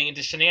and getting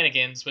into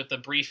shenanigans with a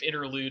brief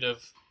interlude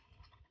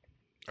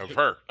Of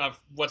her,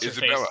 what's her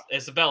face, Isabella.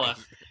 Isabella,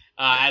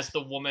 as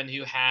the woman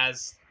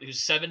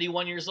who's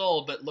 71 years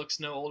old but looks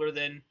no older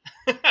than.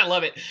 I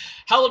love it.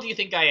 How old do you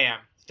think I am?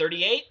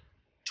 38,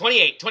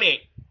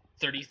 28.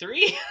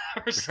 33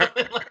 or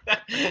something like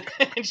that,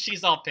 and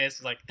she's all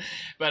pissed like,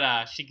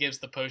 but she gives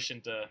the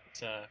potion to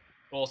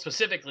well,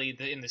 specifically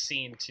in the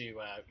scene to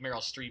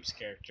Meryl Streep's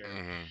character,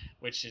 hmm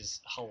which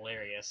is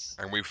hilarious.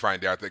 And we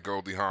find out that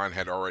Goldie Hawn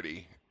had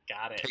already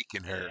Got it.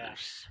 taken Yeah,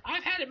 hers.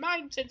 I've had it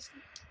mine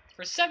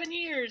for 7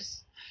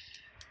 years,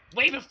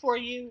 way before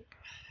you.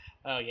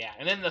 Oh yeah,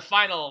 and then the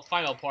final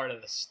part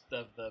of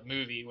the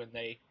movie when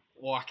they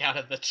walk out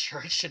of the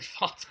church and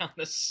fall down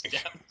the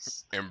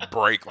steps. And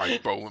break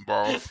like bowling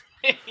balls.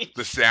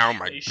 The sound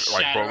They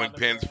like shatter bowling on the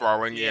pins ground.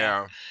 falling. Yeah.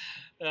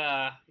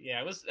 Yeah.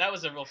 Yeah, that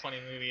was a real funny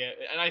movie,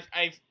 and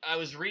I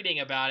was reading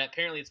about it.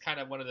 Apparently, it's kind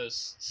of one of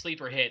those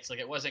sleeper hits. Like,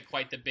 it wasn't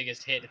quite the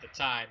biggest hit at the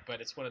time,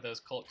 but it's one of those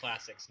cult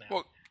classics now.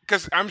 Well,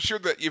 because I'm sure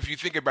that if you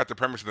think about the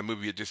premise of the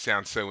movie, it just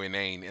sounds so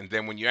inane, and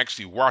then when you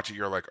actually watch it,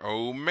 you're like,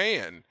 oh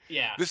man,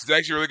 Yeah, this is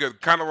actually really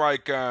good. Kind of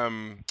like,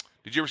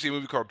 did you ever see a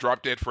movie called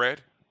Drop Dead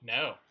Fred?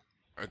 no,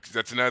 'Cause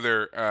that's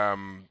another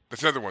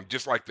one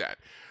just like that.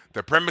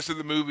 The premise of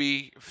the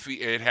movie,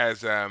 it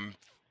has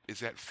is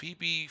that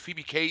Phoebe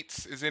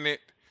Cates is in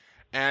it,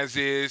 as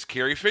is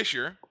Carrie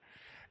Fisher,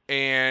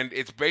 and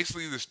it's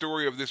basically the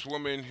story of this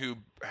woman who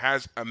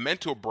has a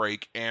mental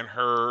break, and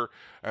her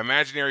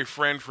imaginary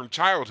friend from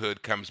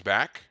childhood comes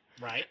back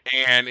Right.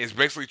 and is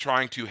basically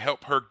trying to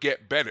help her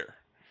get better.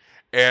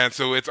 And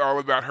so it's all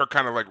about her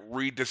kind of like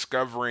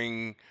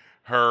rediscovering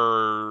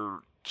her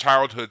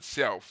childhood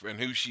self and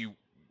who she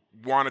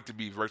wanted to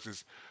be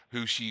versus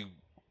who she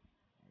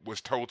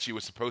was told she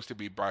was supposed to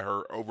be by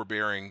her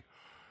overbearing,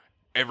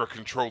 ever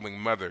controlling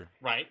mother.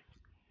 Right.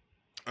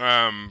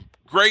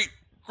 Great,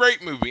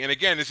 great movie. And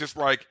again, it's just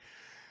like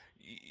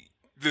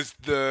this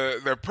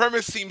the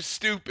premise seems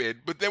stupid,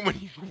 but then when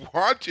you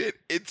watch it,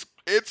 it's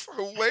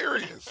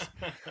hilarious.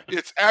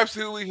 It's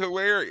absolutely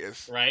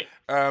hilarious. Right.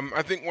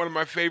 I think one of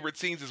my favorite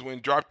scenes is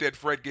when Drop Dead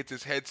Fred gets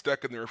his head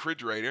stuck in the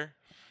refrigerator,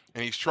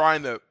 and he's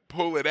trying to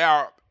pull it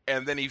out,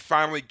 and then he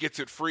finally gets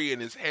it free,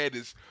 and his head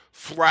is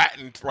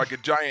flattened like a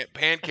giant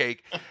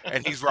pancake,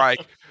 and he's like,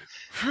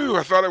 "Phew,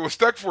 I thought it was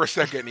stuck for a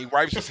second." And he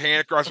wipes his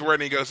hand across the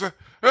red, and he goes, and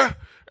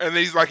then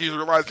he's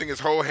realizing his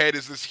whole head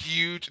is this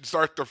huge, and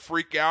starts to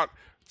freak out.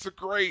 It's a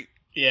great,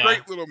 Yeah.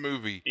 great little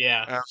movie.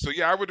 Yeah. So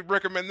yeah, I would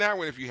recommend that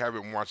one if you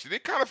haven't watched it.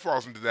 It kind of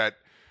falls into that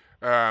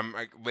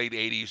like late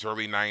 '80s,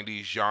 early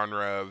 '90s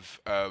genre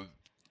of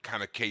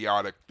kind of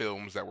chaotic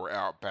films that were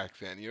out back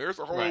then. There's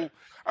a whole, Right.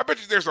 I bet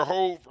you there's a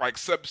whole like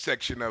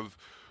subsection of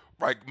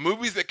like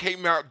movies that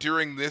came out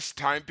during this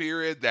time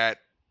period that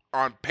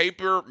on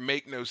paper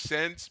make no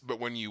sense, but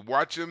when you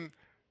watch them,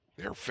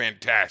 they're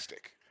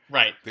fantastic.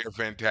 Right. They're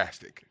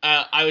fantastic.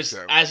 I was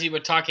So as you were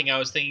talking, I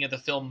was thinking of the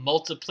film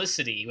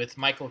Multiplicity with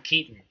Michael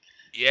Keaton.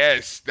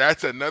 yes,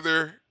 that's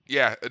another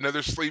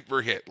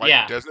sleeper hit. Like,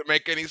 Yeah. doesn't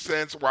make any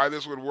sense why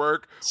this would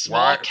work.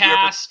 Small Why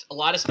cast, a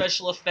lot of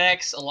special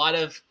effects, a lot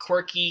of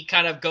quirky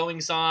kind of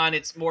goings on.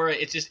 It's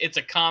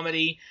a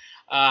comedy.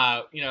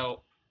 You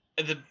know,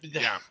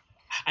 Yeah.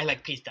 I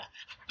like pizza.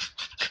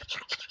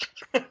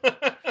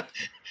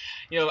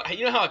 you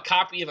know how a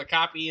copy of a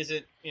copy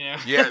isn't.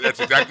 Yeah, that's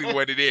exactly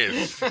what it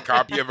is.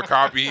 Copy of a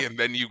copy, and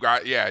then you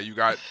got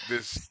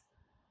this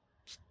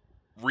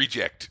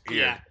reject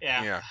here.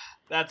 Yeah. Yeah,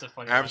 That's a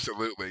funny one.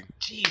 absolutely.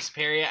 Jeez,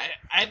 Perry,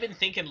 I've been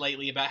thinking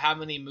lately about how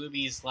many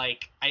movies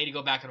like I need to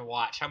go back and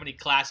watch. How many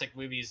classic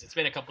movies? It's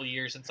been a couple of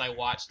years since I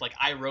watched like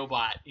I,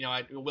 Robot.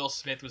 Will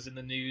Smith was in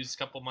the news a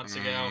couple months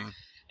ago,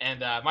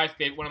 and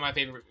one of my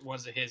favorite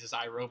ones of his is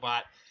I,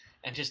 Robot.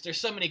 And just there's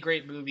so many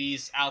great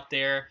movies out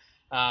there.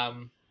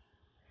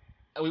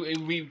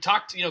 We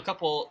talked, a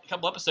couple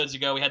episodes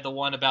ago. We had the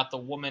one about the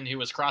woman who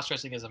was cross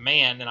dressing as a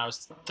man, and I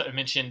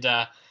mentioned.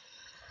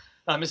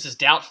 Mrs.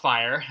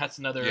 Doubtfire. That's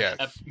another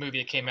Yes. movie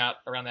that came out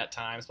around that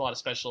time. It's a lot of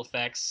special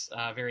effects.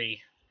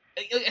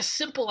 A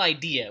simple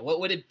idea. What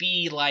would it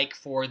be like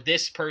for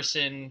this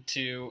person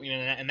to,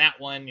 and that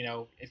one,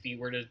 if you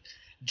were to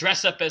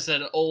dress up as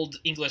an old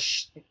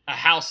English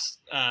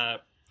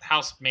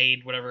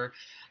housemaid, whatever.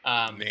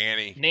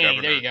 Nanny. Nanny.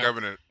 There you go.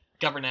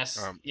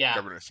 Governess. Yeah.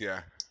 Governess.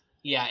 Yeah.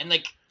 Yeah, and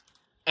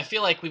I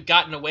feel like we've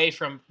gotten away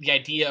from the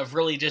idea of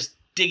really just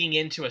digging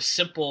into a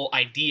simple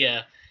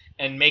idea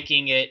and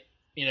making it.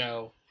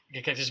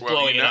 Just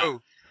blowing it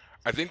up.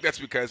 I think that's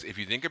because if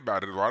you think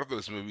about it, a lot of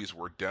those movies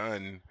were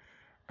done.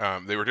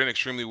 They were done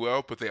extremely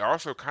well, but they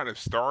also kind of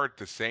starred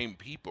the same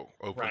people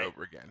over and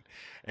over again,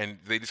 and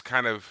they just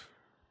kind of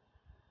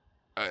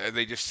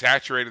they just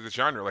saturated the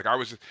genre. Like I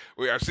was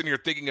sitting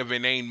here thinking of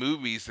inane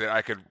movies that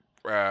I could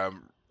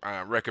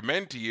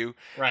recommend to you,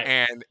 Right.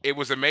 and it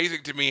was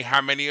amazing to me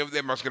how many of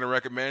them I was going to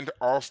recommend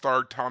all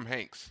starred Tom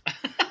Hanks,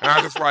 and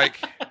I was just like,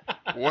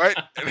 what?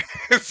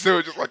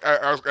 So just like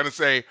I was gonna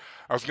say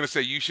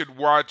you should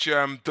watch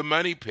The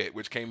Money Pit,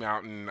 which came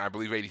out in I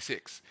believe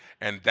 '86,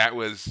 and that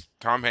was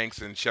Tom Hanks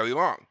and Shelley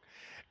Long.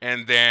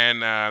 And then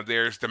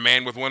there's The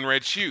Man with One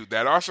Red Shoe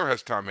that also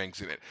has Tom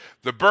Hanks in it.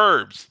 The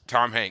Burbs,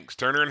 Tom Hanks.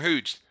 Turner and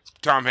Hooch,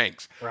 Tom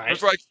Hanks. Right.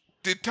 It's like,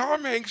 did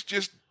Tom Hanks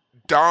just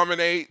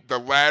dominate the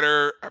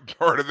latter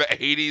part of the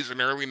 '80s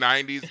and early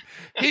 '90s?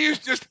 He was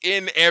just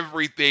in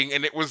everything,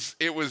 and it was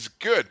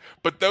good.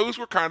 But those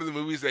were kind of the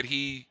movies that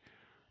he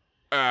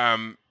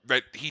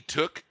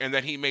took and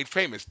that he made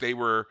famous. They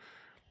were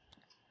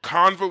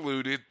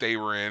convoluted, they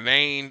were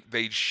inane,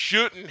 they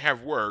shouldn't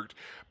have worked,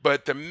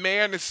 but the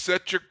man is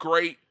such a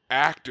great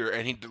actor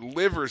and he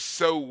delivers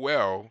so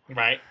well.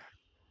 Right.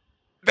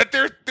 That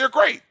they're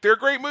great. They're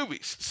great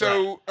movies.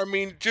 So I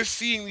mean, just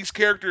seeing these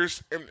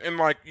characters and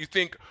like you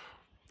think,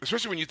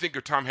 especially when you think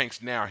of Tom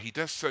Hanks now, he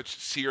does such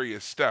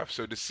serious stuff.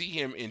 So to see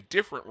him in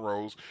different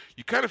roles,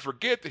 you kind of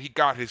forget that he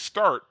got his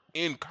start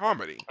in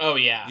comedy. Oh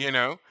yeah.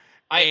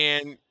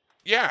 I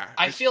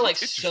feel like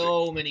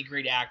so many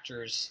great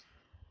actors,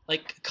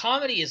 like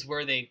comedy is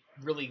where they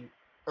really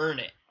earn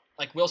it.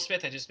 Like Will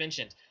Smith, I just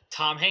mentioned.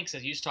 Tom Hanks,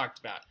 as you just talked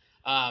about.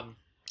 I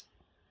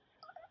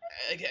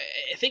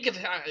think of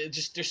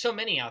just there's so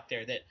many out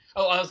there that.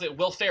 Oh, I was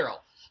Will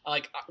Ferrell.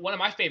 Like one of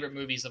my favorite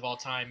movies of all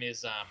time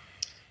is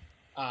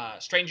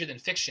Stranger Than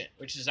Fiction,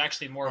 which is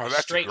actually more of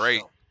a straight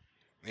film.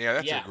 Yeah,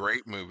 that's a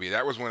great movie.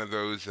 That was one of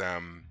those. I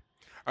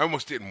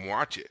almost didn't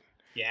watch it.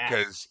 Yeah.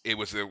 Because it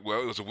was a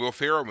Will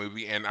Ferrell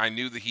movie, and I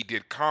knew that he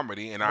did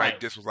comedy, and I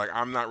just was like,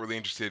 I'm not really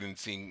interested in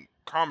seeing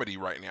comedy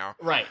right now.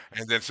 Right.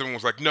 And then someone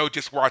was like, no,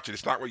 just watch it.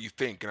 It's not what you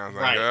think. And I was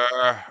like,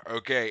 Right.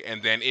 okay.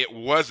 And then it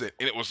wasn't.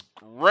 And it was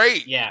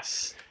great.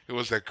 Yes. It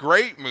was a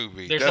great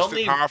movie. There's Dustin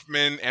only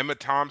Hoffman, Emma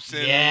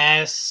Thompson,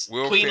 yes,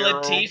 Will Queen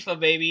Ferrell. Latifah,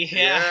 baby.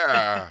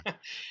 Yeah. Yeah.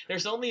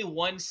 There's only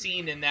one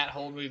scene in that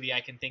whole movie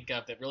I can think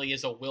of that really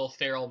is a Will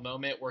Ferrell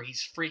moment where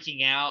he's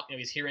freaking out. You know,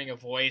 he's hearing a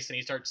voice and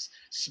he starts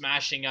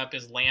smashing up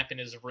his lamp in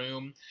his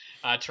room,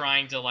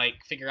 trying to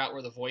like figure out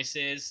where the voice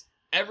is.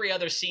 Every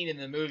other scene in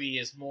the movie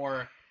is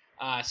more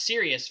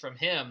serious from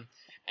him,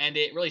 and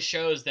it really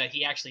shows that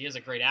he actually is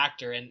a great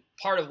actor. And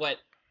part of what,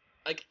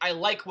 like, I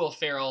like Will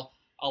Ferrell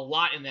a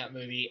lot in that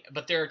movie,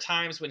 but there are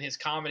times when his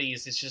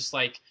comedies, it's just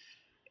like,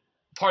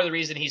 part of the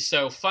reason he's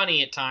so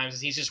funny at times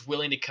is he's just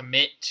willing to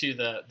commit to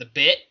the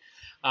bit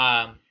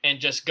and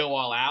just go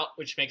all out,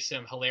 which makes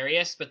him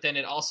hilarious. But then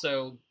it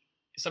also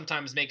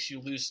sometimes makes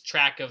you lose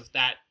track of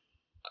that.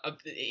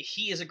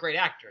 He is a great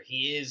actor.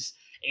 He is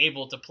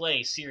able to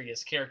play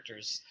serious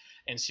characters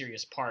and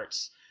serious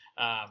parts.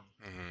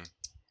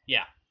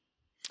 Yeah,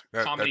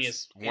 comedy That's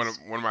is one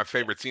of my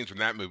favorite scenes from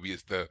that movie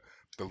is the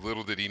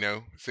little did he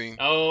know scene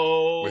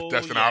with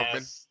Dustin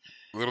Hoffman. yes.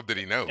 Little did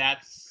he know.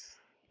 That's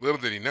Little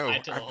did he know. I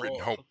did a I've written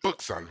whole- whole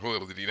books on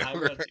Little Did He I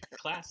Know. went to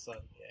class on.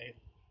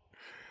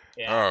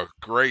 Yeah. Oh,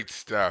 great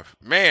stuff,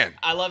 man.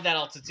 I love that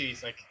also too.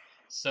 He's like,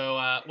 so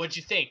what'd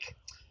you think?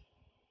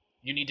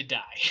 You need to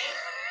die.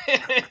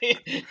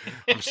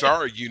 I'm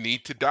sorry, you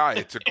need to die.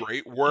 It's a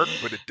great work,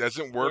 but it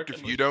doesn't work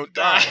if you don't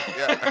die.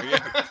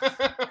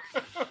 Yeah.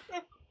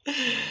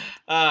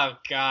 Oh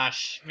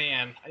gosh,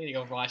 man, I need to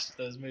go watch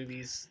those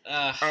movies.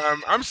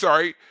 I'm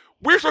sorry.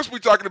 We're supposed to be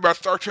talking about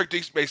Star Trek: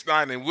 Deep Space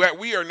Nine, and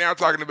we are now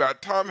talking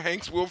about Tom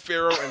Hanks, Will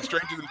Ferrell, and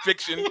Stranger Than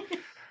Fiction.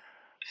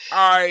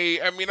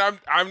 I mean, I'm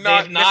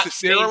not They've not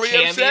necessarily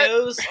made upset.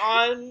 cameos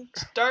on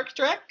Star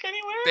Trek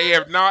anywhere. They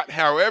have not.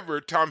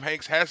 However, Tom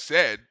Hanks has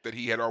said that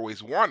he had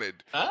always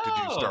wanted to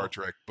do Star Oh,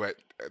 Trek, but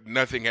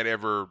nothing had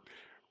ever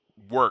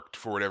worked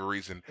for whatever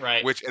reason.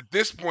 right. Which at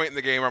this point in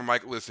the game, I'm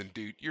like, listen,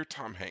 dude, you're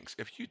Tom Hanks.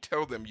 If you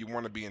tell them you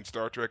want to be in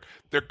Star Trek,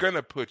 they're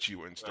gonna put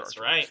you in Star That's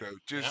Trek. right. So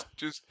Yep.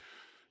 just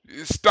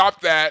stop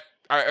that.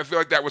 I feel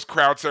like that was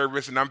crowd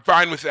service, and I'm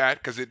fine with that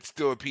because it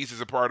still appeases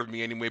a part of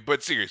me anyway.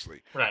 But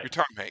seriously, Right. you're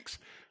Tom Hanks.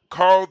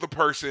 Call the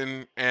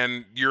person,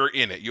 and you're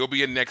in it. You'll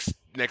be in next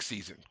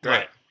season. Go Right.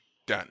 ahead.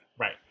 Done.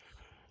 Right.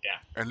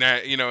 And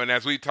that, and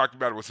as we talked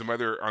about it with some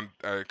other on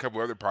a couple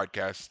other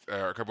podcasts,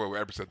 a couple of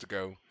episodes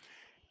ago,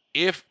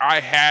 if I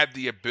had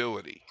the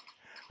ability,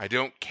 I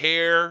don't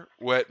care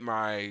what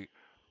my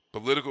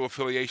political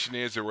affiliation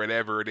is or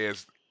whatever it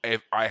is.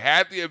 If I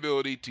had the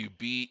ability to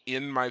be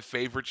in my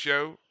favorite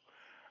show,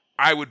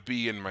 I would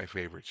be in my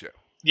favorite show.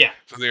 Yeah.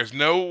 So there's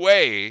no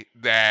way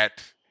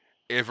that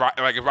if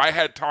I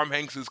had Tom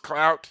Hanks's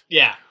clout,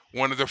 Yeah.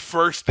 one of the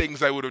first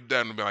things I would have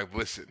done would be like,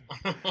 listen,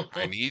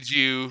 I need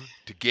you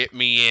to get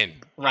me in.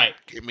 Right.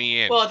 Get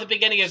me in. Well, at the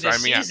beginning of this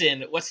Sign me up.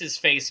 season, what's his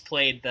face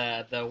played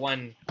the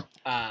one,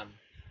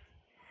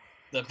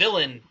 the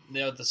villain,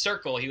 the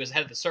Circle. He was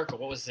head of the Circle.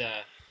 What was who was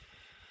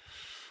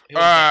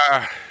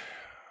that?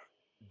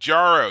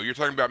 Jarro. You're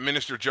talking about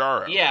Minister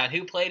Jarro. Yeah,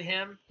 who played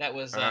him? That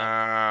was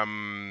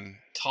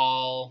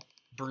tall,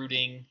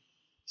 brooding,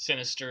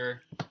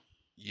 sinister.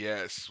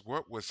 Yes.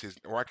 What was his?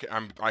 Well,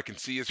 I can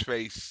see his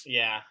face,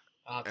 Yeah.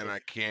 I'll have and to- I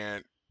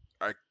can't.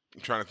 I'm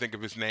trying to think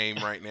of his name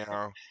right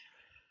now.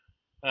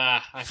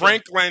 I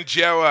Frank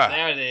Langella.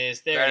 There it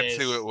is. There That's it is.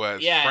 who it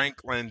was. Yeah.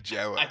 Frank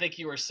Langella. I think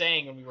you were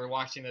saying when we were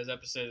watching those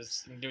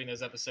episodes and doing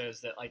those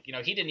episodes that, like,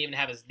 he didn't even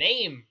have his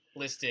name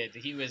listed.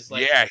 He was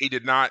like, Yeah, he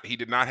did not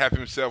have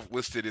himself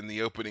listed in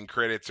the opening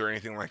credits or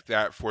anything like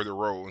that for the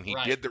role, and he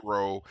Right. did the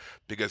role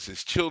because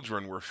his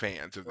children were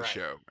fans of the Right,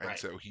 show, and right.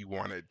 so he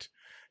wanted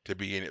to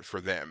be in it for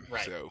them.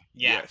 Right. So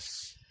Yeah.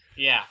 yes,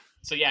 yeah.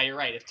 So yeah, you're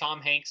right. If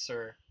Tom Hanks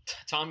or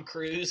Tom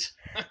Cruise,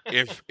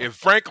 if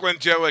Frank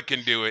Langella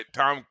can do it,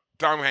 Tom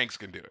Hanks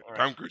can do it. All right.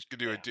 Tom Cruise can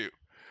do Yeah. it too.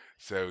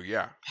 So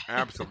yeah,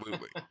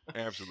 absolutely,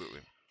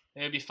 absolutely.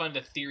 it would be fun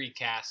to theory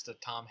cast a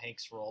Tom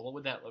Hanks role. What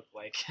would that look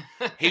like?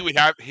 He would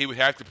have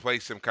to play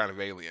some kind of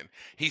alien.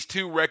 He's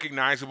too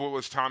recognizable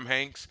as Tom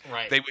Hanks.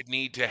 Right. They would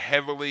need to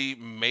heavily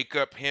make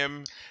up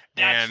him.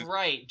 That's and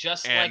right.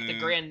 Just like the and-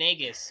 Grand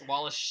Nagus,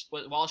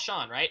 Wallace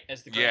Shawn, right?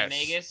 As the Grand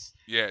Yes. Nagus.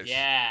 yes,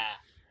 Yeah.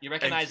 You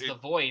recognize it- the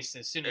voice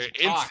as soon as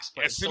he Ins- talks,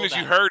 but as soon until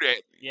as you that- heard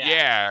it,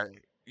 Yeah.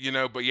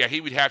 but yeah,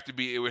 he would have to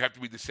be. It would have to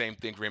be the same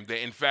thing for him.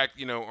 In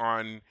fact,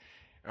 on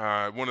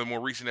one of the more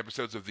recent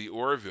episodes of The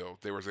Orville,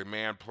 there was a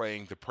man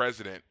playing the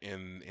president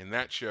in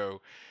that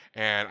show,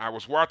 and I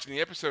was watching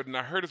the episode and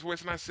I heard his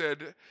voice and I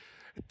said,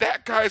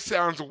 "That guy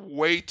sounds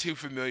way too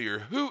familiar.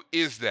 Who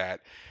is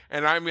that?"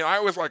 And I mean, I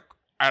was like,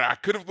 I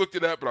could have looked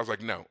it up, but I was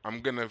like, no,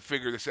 I'm gonna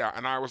figure this out.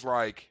 And I was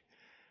like,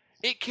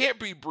 it can't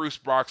be Bruce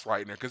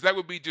Boxleitner because that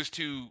would be just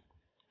too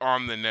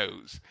on the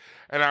nose.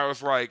 And I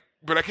was like,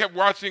 but I kept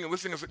watching and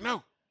listening. I was like,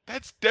 no,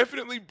 that's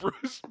definitely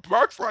Bruce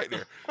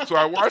Boxleitner. So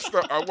I watched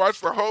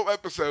the whole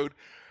episode,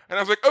 and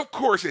I was like, of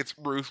course it's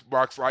Bruce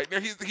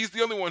Boxleitner. He's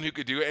the only one who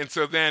could do it. And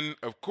so then,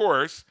 of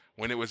course,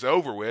 when it was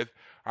over with,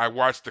 I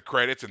watched the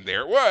credits, and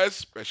there it was,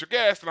 special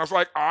guest, and I was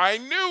like, I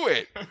knew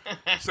it.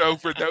 So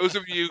for those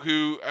of you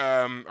who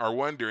are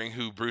wondering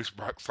who Bruce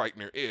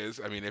Boxleitner is,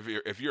 I mean,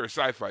 if you're a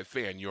sci-fi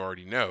fan, you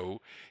already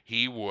know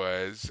he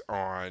was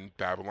on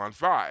Babylon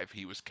 5.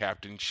 He was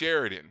Captain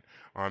Sheridan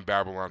on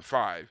Babylon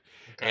 5.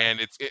 Okay.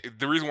 And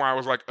the reason why I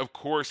was like, of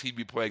course he'd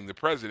be playing the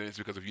president is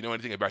because if you know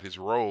anything about his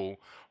role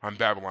on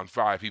Babylon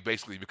 5, he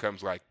basically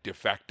becomes like de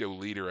facto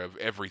leader of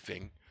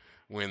everything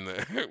when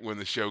the when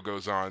the show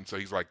goes on. So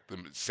he's like the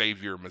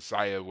savior,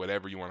 messiah,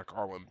 whatever you want to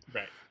call him.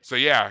 Right. So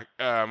yeah,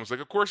 I was like,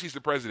 of course he's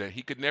the president.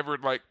 He could never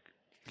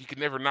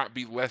not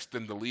be less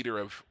than the leader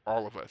of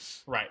all of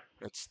us. Right.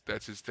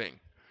 That's his thing.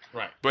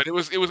 Right. But it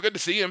was good to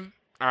see him.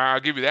 I'll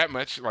give you that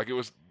much. Like it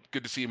was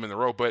good to see him in the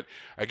role. But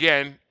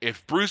again,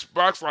 if Bruce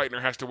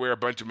Boxleitner has to wear a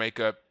bunch of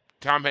makeup,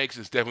 Tom Hanks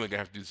is definitely gonna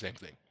have to do the same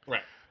thing.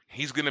 Right.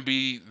 He's gonna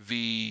be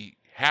the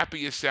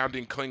happiest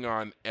sounding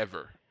Klingon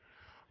ever.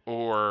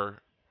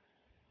 Or,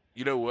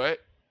 you know what?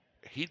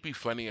 He'd be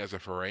funny as a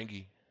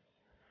Ferengi.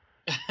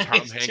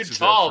 Tom He's Hanks too is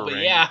tall, a but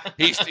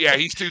Ferengi. yeah.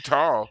 He's too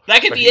tall.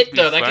 That could but be he'd it,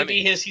 though. That could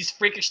funny. be he's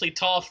freakishly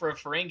tall for a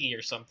Ferengi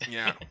or something.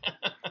 Yeah.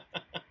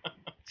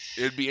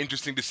 It'd be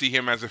interesting to see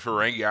him as a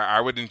Ferengi.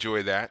 I would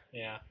enjoy that.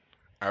 Yeah.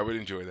 I would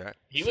enjoy that.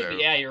 He would be,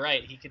 yeah, you're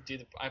right. He could do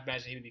I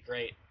imagine he would be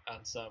great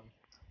on some.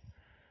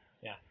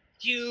 Yeah.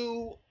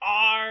 You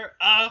are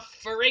a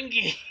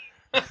Ferengi.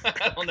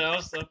 I don't know.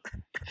 So.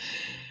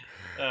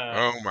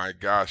 Oh my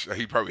gosh.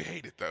 He'd probably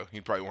hate it, though.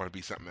 He'd probably want to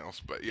be something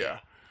else, but yeah.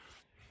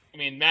 I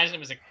mean,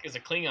 imagine him as a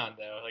Klingon,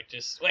 though. Like,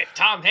 just, wait,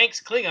 Tom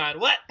Hanks, Klingon,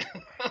 what?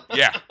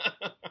 Yeah.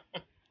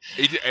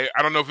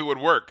 I don't know if it would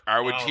work. I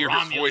would hear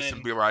Romulan. his voice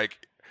and be like,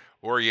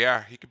 or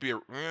yeah, he could be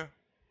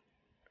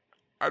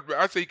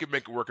I'd say he could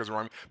make it work as a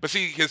Romulan. But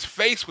see, his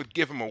face would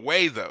give him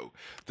away, though.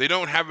 They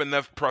don't have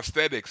enough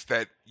prosthetics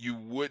that you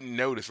wouldn't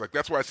notice. Like,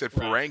 that's why I said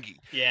Ferengi.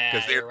 Yeah,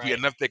 because there'd be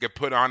enough they could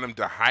put on him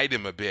to hide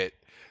him a bit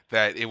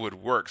that it would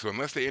work. So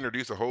unless they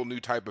introduce a whole new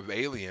type of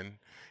alien,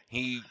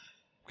 he's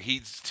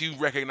too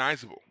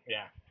recognizable.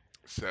 Yeah.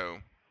 So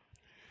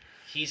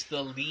he's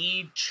the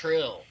lead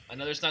Trill. I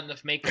know there's not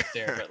enough makeup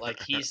there, but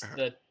like he's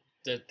the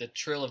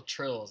Trill of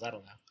Trills. I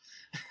don't know.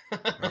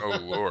 Oh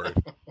Lord.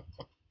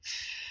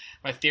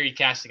 My theory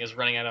casting is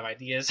running out of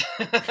ideas.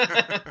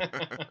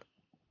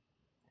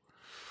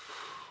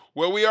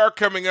 Well, we are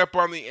coming up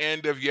on the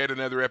end of yet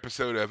another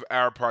episode of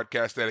our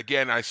podcast that,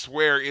 again, I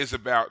swear is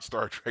about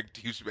Star Trek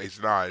Deep Space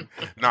Nine,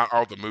 not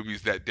all the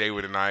movies that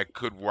David and I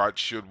could watch,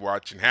 should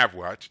watch, and have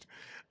watched.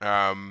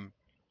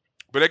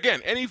 But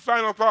again, any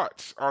final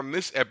thoughts on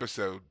this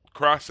episode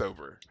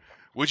crossover?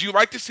 Would you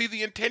like to see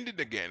the Intendant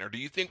again, or do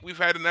you think we've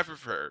had enough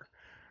of her?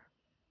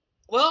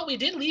 Well, we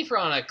did leave her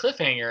on a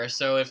cliffhanger,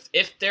 so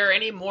if there are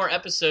any more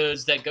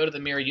episodes that go to the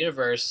mirror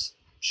universe,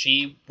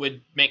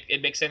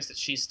 it makes sense that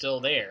she's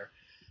still there.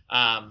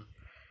 I'm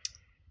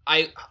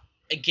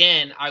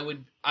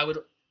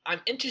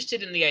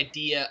interested in the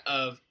idea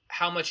of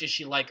how much is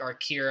she like our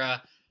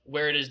Kira,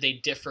 where does they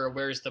differ,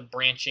 where's the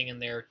branching in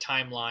their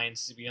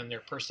timelines beyond their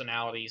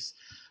personalities.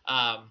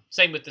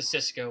 Same with the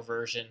Cisco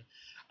version.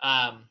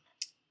 So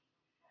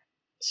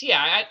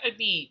yeah, I'd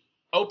be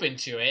open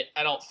to it.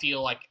 I don't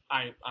feel like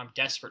I'm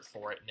desperate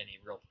for it in any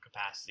real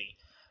capacity.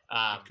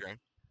 Okay.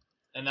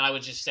 And then I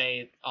would just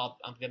say,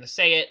 I'm going to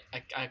say it.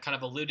 I kind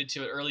of alluded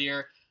to it earlier.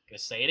 I'm going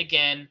to say it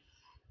again.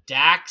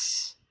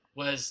 Dax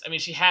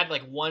she had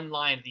like one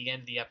line at the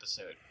end of the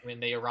episode when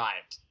they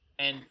arrived.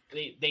 And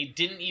they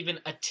didn't even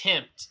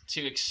attempt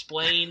to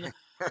explain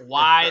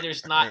why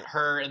there's not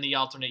her in the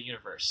alternate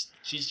universe.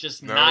 She's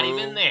just not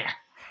even there.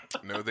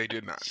 No, they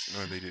did not.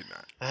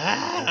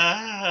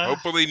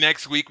 Hopefully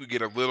next week we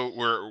get a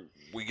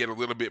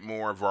little bit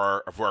more of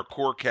our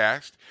core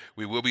cast.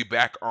 We will be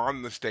back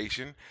on the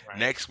station. Right.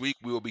 Next week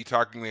we will be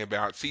talking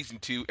about season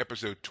 2,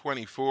 episode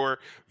 24,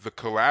 The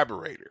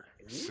Collaborator.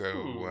 Ooh.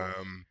 So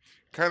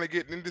kind of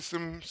getting into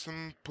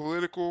some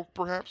political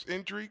perhaps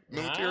intrigue,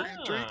 military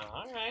intrigue.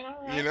 All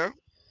right. You know?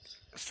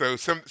 So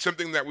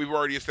something that we've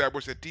already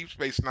established that Deep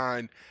Space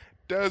Nine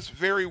does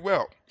very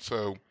well.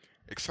 So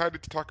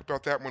excited to talk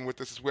about that one with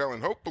us as well,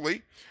 and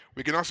hopefully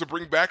we can also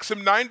bring back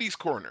some 90s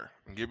corner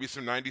and give you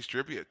some 90s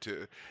trivia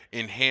to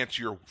enhance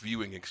your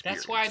viewing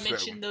experience. That's why I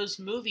mentioned those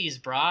movies,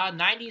 brah.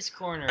 90s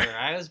corner.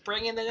 I was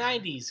bringing the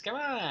 90s. Come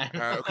on.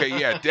 Okay,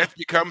 yeah. Death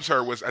Becomes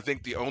Her was, I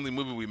think, the only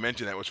movie we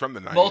mentioned that was from the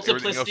 90s.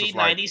 Multiplicity,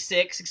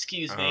 96,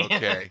 excuse me.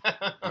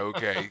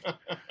 Okay.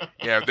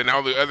 Yeah, then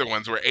all the other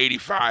ones were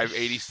 85,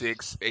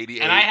 86,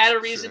 88. And I had a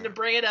reason to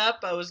bring it up.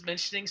 I was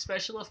mentioning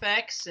special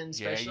effects and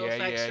special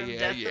effects from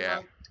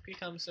Death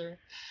Becomes Her.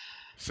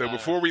 So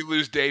before we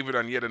lose David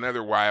on yet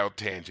another wild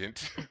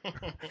tangent,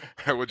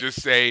 I will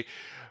just say,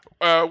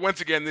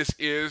 once again, this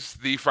is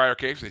the Fire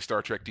Caves, a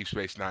Star Trek Deep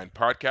Space Nine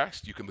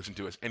podcast. You can listen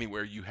to us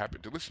anywhere you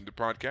happen to listen to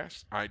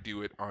podcasts. I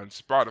do it on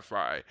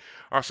Spotify.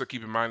 Also,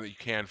 keep in mind that you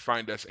can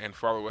find us and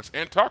follow us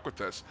and talk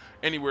with us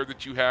anywhere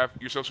that you have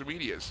your social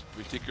medias,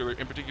 in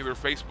particular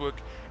Facebook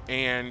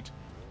and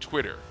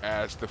Twitter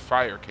as the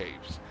Fire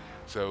Caves.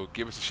 So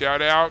give us a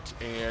shout out,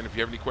 and if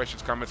you have any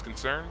questions, comments,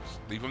 concerns,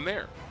 leave them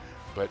there.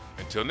 But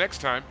until next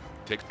time,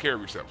 Take care of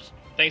yourselves.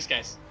 Thanks,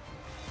 guys.